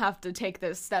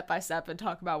this step by step and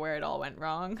talk about where it all went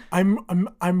wrong.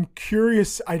 I'm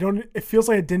curious. It feels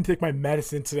like I didn't take my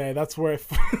medicine today. That's where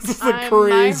this is the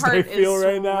craze I feel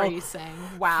right now. Racing.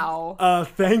 Wow.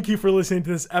 Thank you for listening to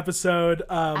this episode.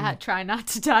 At Try Not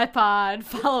to Die Pod.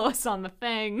 Follow us on the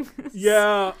thing.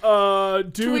 Yeah.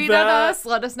 Tweet that. at us.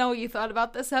 Let us know what you thought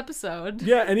about this episode.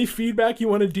 Yeah. Any feedback you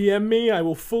want to DM me, I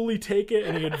will fully take it.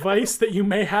 Any advice that you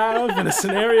may have in a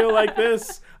scenario like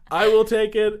this, I will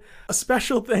take it. A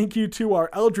special thank you to our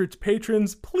Eldritch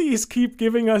patrons. Please keep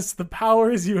giving us the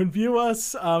power as you imbue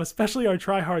us, especially our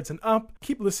tryhards and up.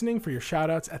 Keep listening for your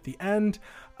shout-outs at the end.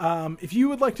 If you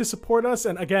would like to support us,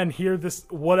 and again, hear this,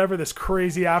 whatever this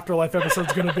crazy afterlife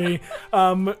episode's going to be,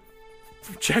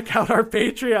 check out our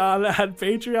Patreon at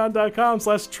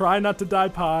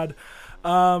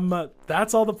patreon.com/trynottoDiePod.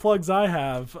 That's all the plugs I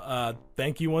have.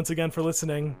 Thank you once again for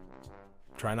listening.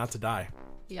 Try not to die.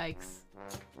 Yikes.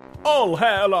 All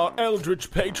hail our Eldritch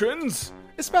patrons,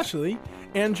 especially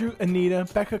Andrew, Anita,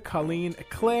 Becca, Colleen,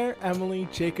 Claire, Emily,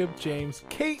 Jacob, James,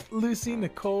 Kate, Lucy,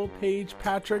 Nicole, Paige,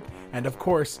 Patrick, and of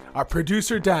course, our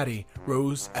producer daddy,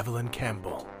 Rose Evelyn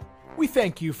Campbell. We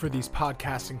thank you for these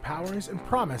podcasting powers and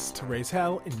promise to raise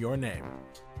hell in your name.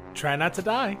 Try not to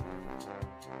die.